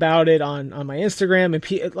posted about it on my Instagram,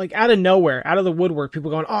 and like out of nowhere, out of the woodwork,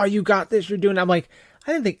 people going, oh, you got this, you're doing it. I'm like,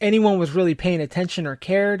 I didn't think anyone was really paying attention or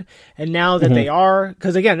cared, and now that they are,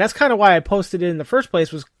 because again, that's kind of why I posted it in the first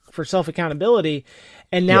place, was for self-accountability,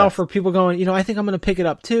 and now for people going, I think I'm going to pick it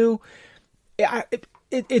up too.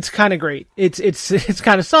 It's kind of great. It's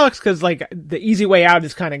kind of sucks because like the easy way out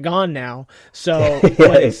is kind of gone now. So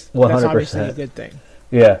it's 100%. That's obviously a good thing.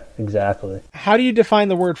 Yeah, exactly. How do you define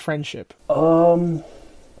the word friendship?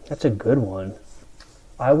 That's a good one.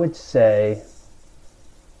 I would say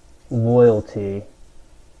loyalty.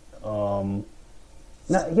 Not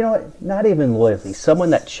even loyalty. Someone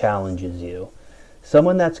that challenges you.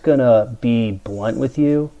 Someone that's gonna be blunt with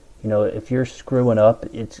you. If you're screwing up,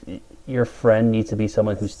 your friend needs to be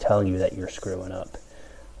someone who's telling you that you're screwing up,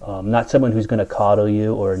 not someone who's going to coddle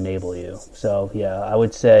you or enable you. So yeah, I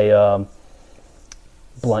would say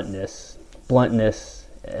bluntness,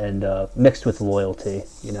 and mixed with loyalty.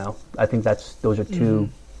 I think those are two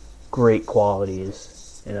great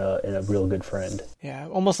qualities in a real good friend. Yeah,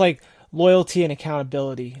 almost like loyalty and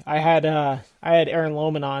accountability. I had Aaron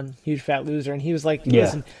Lohman on, Huge Fat Loser, and he was like,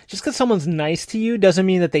 listen, just because someone's nice to you doesn't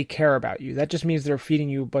mean that they care about you. That just means they're feeding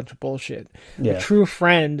you a bunch of bullshit. Yeah. A true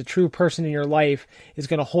friend, a true person in your life is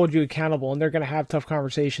going to hold you accountable, and they're going to have tough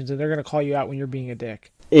conversations, and they're going to call you out when you're being a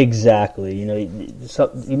dick. Exactly. You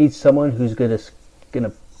need someone who's going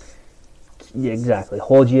to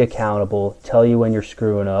hold you accountable, tell you when you're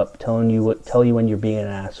screwing up, tell you when you're being an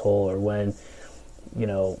asshole, or when,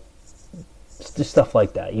 just stuff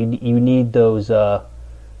like that. You need those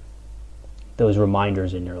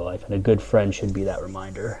reminders in your life, and a good friend should be that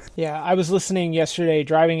reminder. Yeah, I was listening yesterday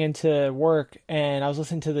driving into work, and I was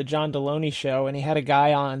listening to the John Deloney show, and he had a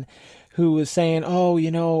guy on who was saying,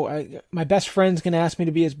 my best friend's going to ask me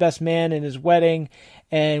to be his best man in his wedding,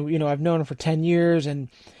 and I've known him for 10 years, and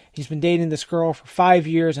he's been dating this girl for 5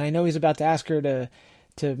 years, and I know he's about to ask her to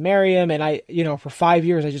marry him, and I, for 5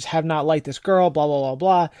 years, I just have not liked this girl, blah, blah, blah,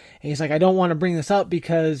 blah. And he's like, I don't want to bring this up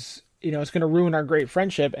because, it's going to ruin our great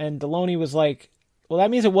friendship. And Deloney was like, well,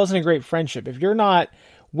 that means it wasn't a great friendship. If you're not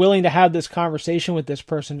willing to have this conversation with this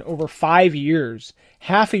person over 5 years,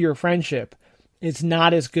 half of your friendship, it's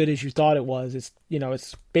not as good as you thought it was. It's,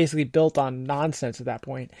 it's basically built on nonsense at that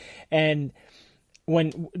point. And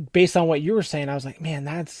based on what you were saying, I was like, man,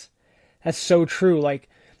 that's so true. Like,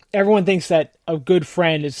 everyone thinks that a good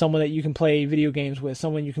friend is someone that you can play video games with,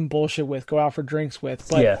 someone you can bullshit with, go out for drinks with.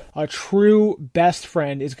 But a true best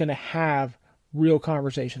friend is going to have real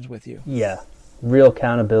conversations with you. Yeah. Real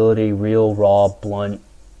accountability, real, raw, blunt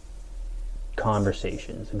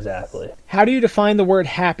conversations. Exactly. How do you define the word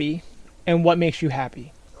happy, and what makes you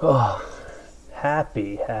happy? Oh,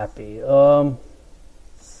 happy. I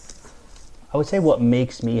would say what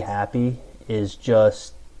makes me happy is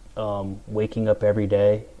just waking up every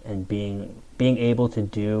day and being able to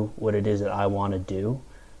do what it is that I want to do.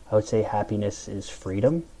 I would say happiness is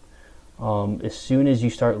freedom. As soon as you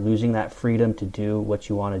start losing that freedom to do what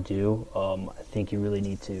you want to do, I think you really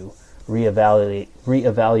need to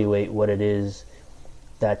reevaluate what it is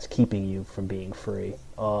that's keeping you from being free.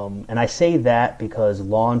 And I say that because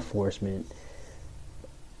law enforcement,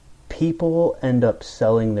 people end up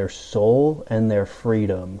selling their soul and their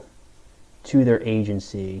freedom to their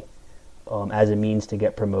agency as a means to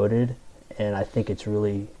get promoted. And I think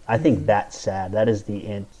that's sad. That is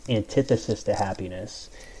the antithesis to happiness,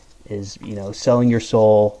 is, selling your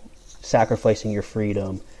soul, sacrificing your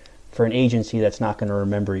freedom for an agency that's not going to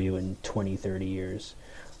remember you in 20, 30 years.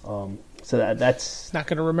 So that's not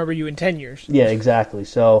going to remember you in 10 years. Yeah, exactly.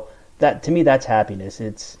 So that, to me, that's happiness.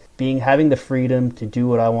 It's having the freedom to do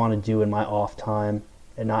what I want to do in my off time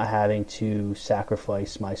and not having to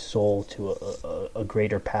sacrifice my soul to a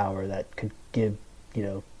greater power that could give,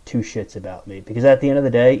 two shits about me. Because at the end of the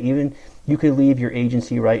day, even you could leave your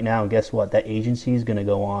agency right now, and guess what? That agency is going to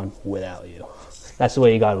go on without you. That's the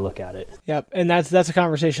way you got to look at it. Yep, and that's a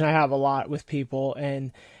conversation I have a lot with people,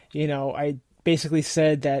 and I basically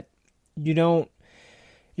said that your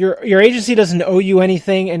agency doesn't owe you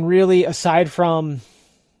anything, and really, aside from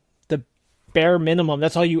the bare minimum,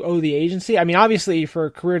 that's all you owe the agency. I mean, obviously, for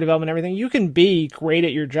career development and everything, you can be great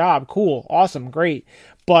at your job. Cool, awesome, great.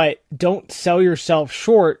 But don't sell yourself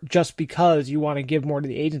short just because you want to give more to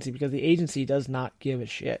the agency, because the agency does not give a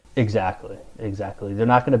shit. Exactly. They're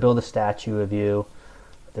not going to build a statue of you.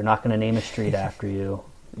 They're not going to name a street after you.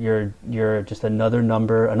 You're just another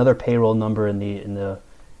number, another payroll number in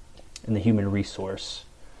the human resource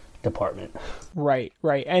department. Right.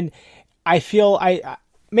 And I feel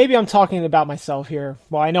maybe I'm talking about myself here.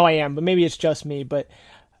 Well, I know I am, but maybe it's just me. But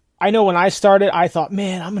I know when I started, I thought,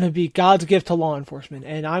 man, I'm going to be God's gift to law enforcement,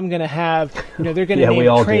 and I'm going to have, they're going to name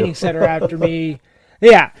a training center after me.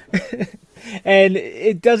 Yeah. And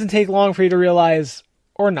it doesn't take long for you to realize,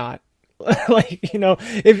 or not.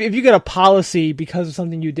 If you get a policy because of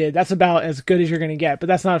something you did, that's about as good as you're going to get, but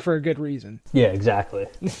that's not for a good reason. Yeah, exactly.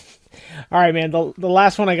 All right, man. The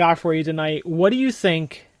last one I got for you tonight. What do you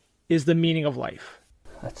think is the meaning of life?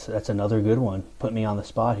 That's another good one. Put me on the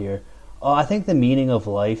spot here. I think the meaning of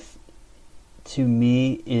life, to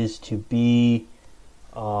me, is to be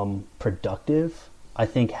productive. I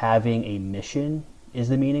think having a mission is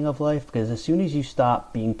the meaning of life, because as soon as you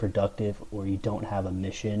stop being productive, or you don't have a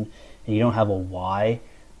mission and you don't have a why,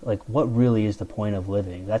 like, what really is the point of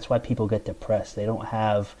living? That's why people get depressed. They don't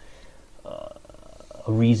have a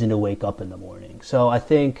reason to wake up in the morning. So I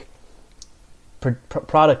think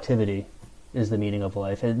productivity is the meaning of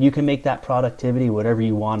life, and you can make that productivity whatever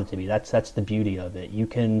you want it to be. That's the beauty of it. You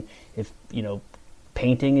can, if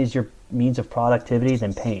painting is your means of productivity,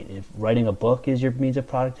 then paint. If writing a book is your means of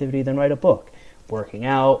productivity, then write a book. Working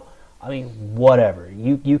out, whatever.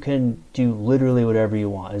 You can do literally whatever you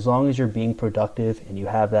want, as long as you're being productive and you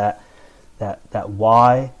have that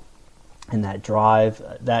why and that drive.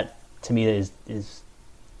 That, to me, is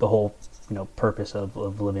the whole purpose of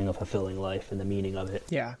living a fulfilling life and the meaning of it.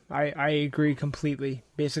 Yeah, I agree completely.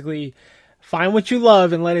 Basically, find what you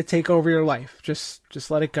love and let it take over your life. Just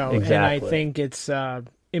let it go. Exactly. And I think it's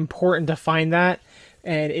important to find that,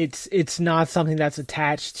 and it's not something that's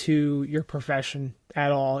attached to your profession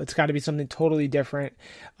at all. It's got to be something totally different.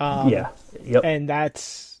 Yeah. Yep. And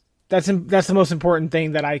that's the most important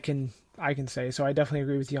thing that I can say. So I definitely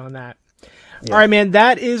agree with you on that. Yeah. All right, man,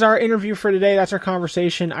 that is our interview for today. That's our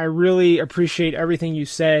conversation. I really appreciate everything you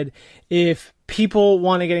said. If people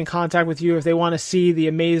want to get in contact with you, if they want to see the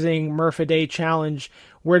amazing Murph a Day challenge,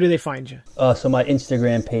 where do they find you? So my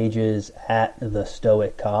Instagram page is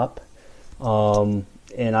 @thestoiccop.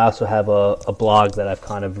 And I also have a blog that I've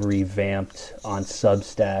kind of revamped on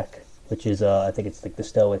Substack, which is, I think it's like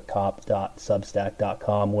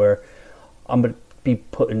thestoiccop.substack.com, where I'm going to be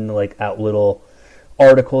putting out little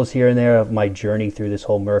articles here and there of my journey through this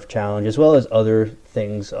whole Murph challenge, as well as other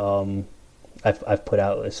things I've put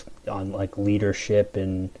out on leadership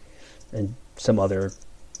and some other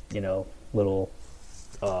little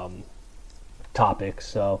topics.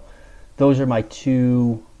 So those are my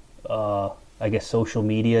two social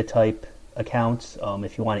media type accounts.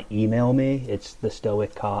 If you want to email me, it's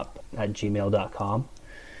thestoiccop@gmail.com.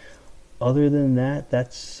 Other than that,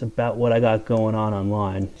 that's about what I got going on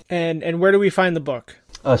online. And where do we find the book?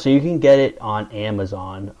 So you can get it on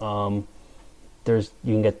Amazon. You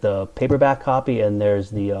can get the paperback copy, and there's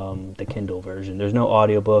the Kindle version. There's no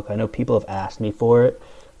audiobook. I know people have asked me for it.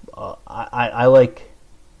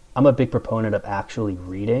 I'm a big proponent of actually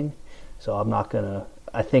reading, so I'm not gonna.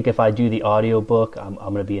 I think if I do the audiobook, I'm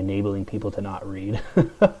gonna be enabling people to not read.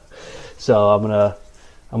 So I'm gonna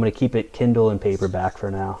keep it Kindle and paperback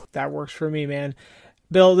for now. That works for me, man.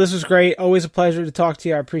 Bill, this was great. Always a pleasure to talk to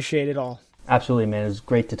you. I appreciate it all. Absolutely, man. It was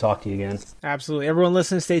great to talk to you again. Absolutely. Everyone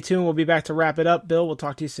listening, stay tuned. We'll be back to wrap it up. Bill, we'll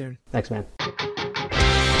talk to you soon. Thanks, man.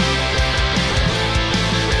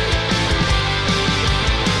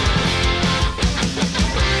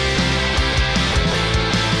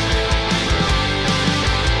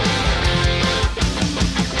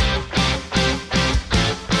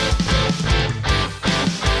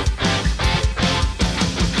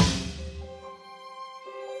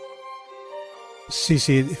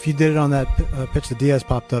 CC, if you did it on that pitch that Diaz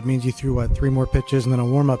popped up, means you threw, 3 more pitches and then a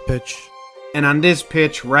warm-up pitch. And on this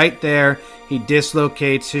pitch right there, he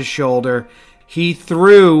dislocates his shoulder. He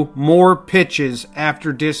threw more pitches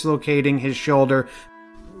after dislocating his shoulder.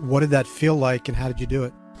 What did that feel like, and how did you do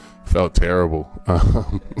it? Felt terrible.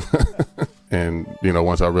 And,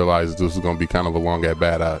 once I realized this was going to be kind of a long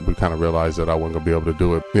at-bat, we kind of realized that I wasn't going to be able to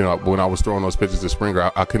do it. When I was throwing those pitches to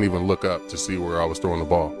Springer, I couldn't even look up to see where I was throwing the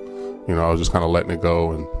ball. I was just kind of letting it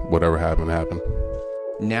go, and whatever happened, happened.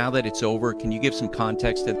 Now that it's over, can you give some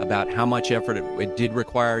context about how much effort it did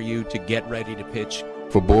require you to get ready to pitch?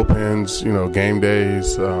 For bullpens, game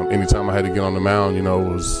days, anytime I had to get on the mound, it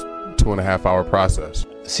was 2.5-hour process.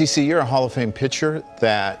 CC, you're a Hall of Fame pitcher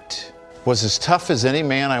that was as tough as any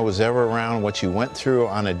man I was ever around, what you went through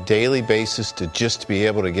on a daily basis to just be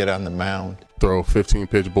able to get on the mound. Throw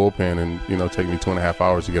 15-pitch bullpen and, take me 2.5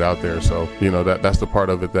 hours to get out there. So, that's the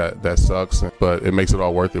part of it that sucks, but it makes it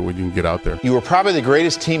all worth it when you can get out there. You were probably the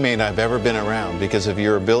greatest teammate I've ever been around because of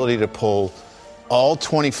your ability to pull all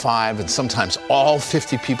 25 and sometimes all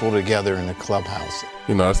 50 people together in a clubhouse.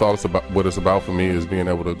 That's all what it's about for me is being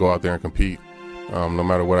able to go out there and compete, no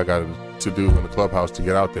matter what I got to do in the clubhouse to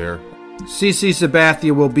get out there. CC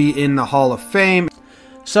Sabathia will be in the Hall of Fame.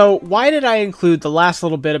 So why did I include the last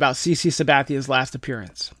little bit about CC Sabathia's last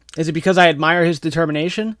appearance? Is it because I admire his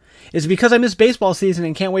determination? Is it because I miss baseball season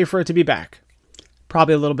and can't wait for it to be back?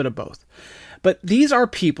 Probably a little bit of both. But these are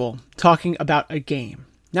people talking about a game.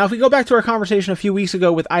 Now, if we go back to our conversation a few weeks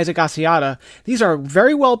ago with Isaac Asiata, these are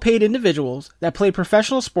very well-paid individuals that play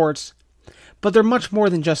professional sports, but they're much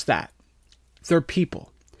more than just that. They're people.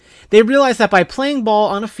 They realize that by playing ball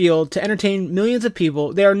on a field to entertain millions of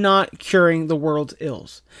people, they are not curing the world's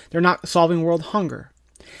ills. They're not solving world hunger.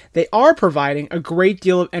 They are providing a great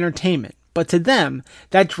deal of entertainment, but to them,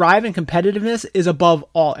 that drive and competitiveness is above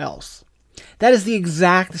all else. That is the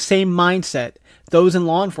exact same mindset those in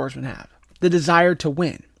law enforcement have, the desire to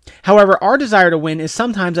win. However, our desire to win is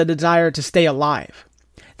sometimes a desire to stay alive.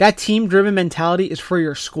 That team-driven mentality is for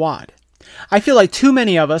your squad. I feel like too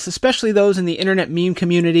many of us, especially those in the internet meme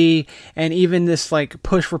community and even this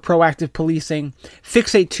push for proactive policing,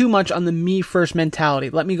 fixate too much on the me first mentality.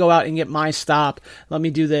 Let me go out and get my stop. Let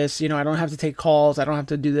me do this. I don't have to take calls. I don't have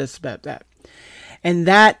to do this, that. And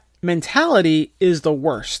that mentality is the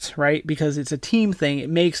worst, right? Because it's a team thing. It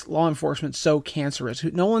makes law enforcement so cancerous.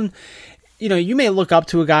 No one, you may look up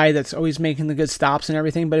to a guy that's always making the good stops and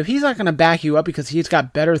everything, but if he's not going to back you up because he's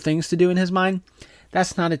got better things to do in his mind,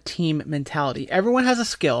 that's not a team mentality. Everyone has a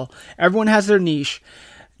skill. Everyone has their niche.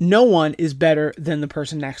 No one is better than the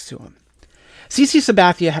person next to him. CC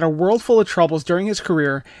Sabathia had a world full of troubles during his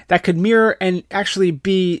career that could mirror and actually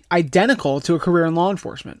be identical to a career in law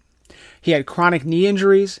enforcement. He had chronic knee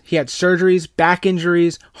injuries. He had surgeries, back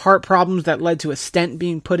injuries, heart problems that led to a stent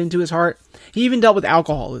being put into his heart. He even dealt with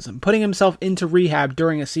alcoholism, putting himself into rehab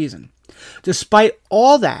during a season. Despite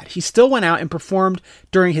all that, he still went out and performed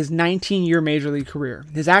during his 19-year Major League career.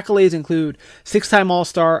 His accolades include 6-time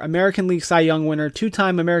All-Star, American League Cy Young winner,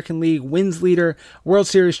 2-time American League wins leader, World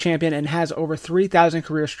Series champion, and has over 3,000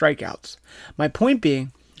 career strikeouts. My point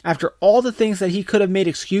being, after all the things that he could have made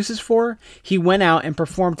excuses for, he went out and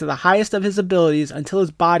performed to the highest of his abilities until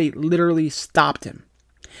his body literally stopped him.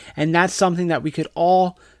 And that's something that we could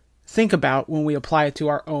all think about when we apply it to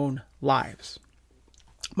our own lives.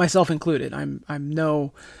 Myself included. I'm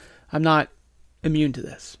not immune to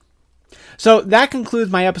this. So that concludes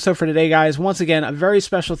my episode for today, guys. Once again, a very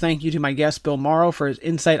special thank you to my guest, Bill Morrow, for his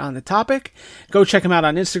insight on the topic. Go check him out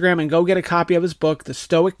on Instagram and go get a copy of his book, The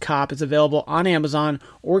Stoic Cop. It's available on Amazon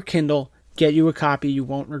or Kindle. Get you a copy. You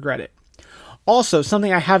won't regret it. Also,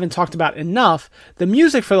 something I haven't talked about enough, the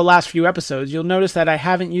music for the last few episodes. You'll notice that I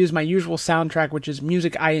haven't used my usual soundtrack, which is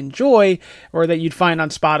music I enjoy or that you'd find on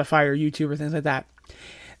Spotify or YouTube or things like that.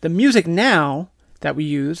 The music now that we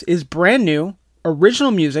use is brand new, original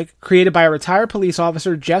music created by a retired police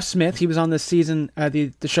officer, Jeff Smith. He was on this season,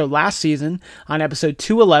 the show last season on episode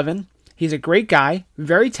 211. He's a great guy,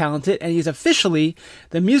 very talented, and he's officially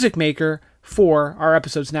the music maker for our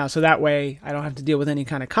episodes now. So that way I don't have to deal with any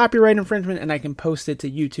kind of copyright infringement and I can post it to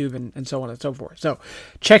YouTube and so on and so forth. So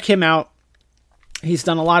check him out. He's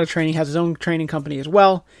done a lot of training, has his own training company as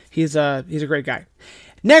well. He's a great guy.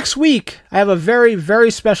 Next week, I have a very,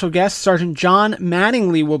 very special guest. Sergeant John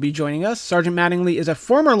Mattingly will be joining us. Sergeant Mattingly is a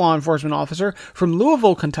former law enforcement officer from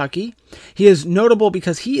Louisville, Kentucky. He is notable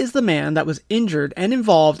because he is the man that was injured and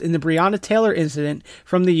involved in the Breonna Taylor incident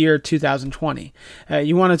from the year 2020.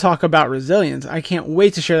 You want to talk about resilience? I can't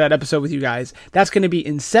wait to share that episode with you guys. That's going to be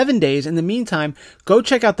in 7 days. In the meantime, go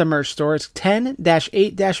check out the merch store. It's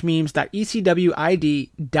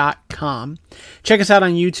 10-8-memes.ecwid.com. Check us out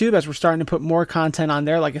on YouTube as we're starting to put more content on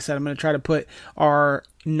there. Like I said, I'm going to try to put our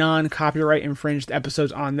non-copyright infringed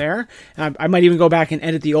episodes on there. I might even go back and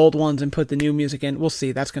edit the old ones and put the new music in. We'll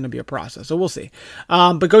see. That's going to be a process, so we'll see.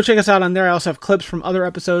 But go check us out on there. I also have clips from other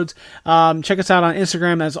episodes. Check us out on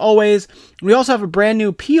Instagram as always. We also have a brand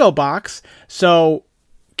new P.O. box, so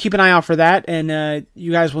keep an eye out for that, and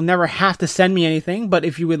you guys will never have to send me anything, but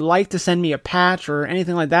if you would like to send me a patch or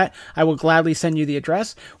anything like that, I will gladly send you the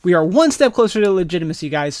address. We are one step closer to legitimacy,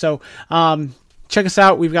 guys, so check us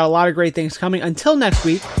out. We've got a lot of great things coming. Until next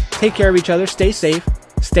week, take care of each other, stay safe,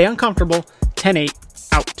 stay uncomfortable. 10-8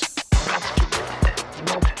 out.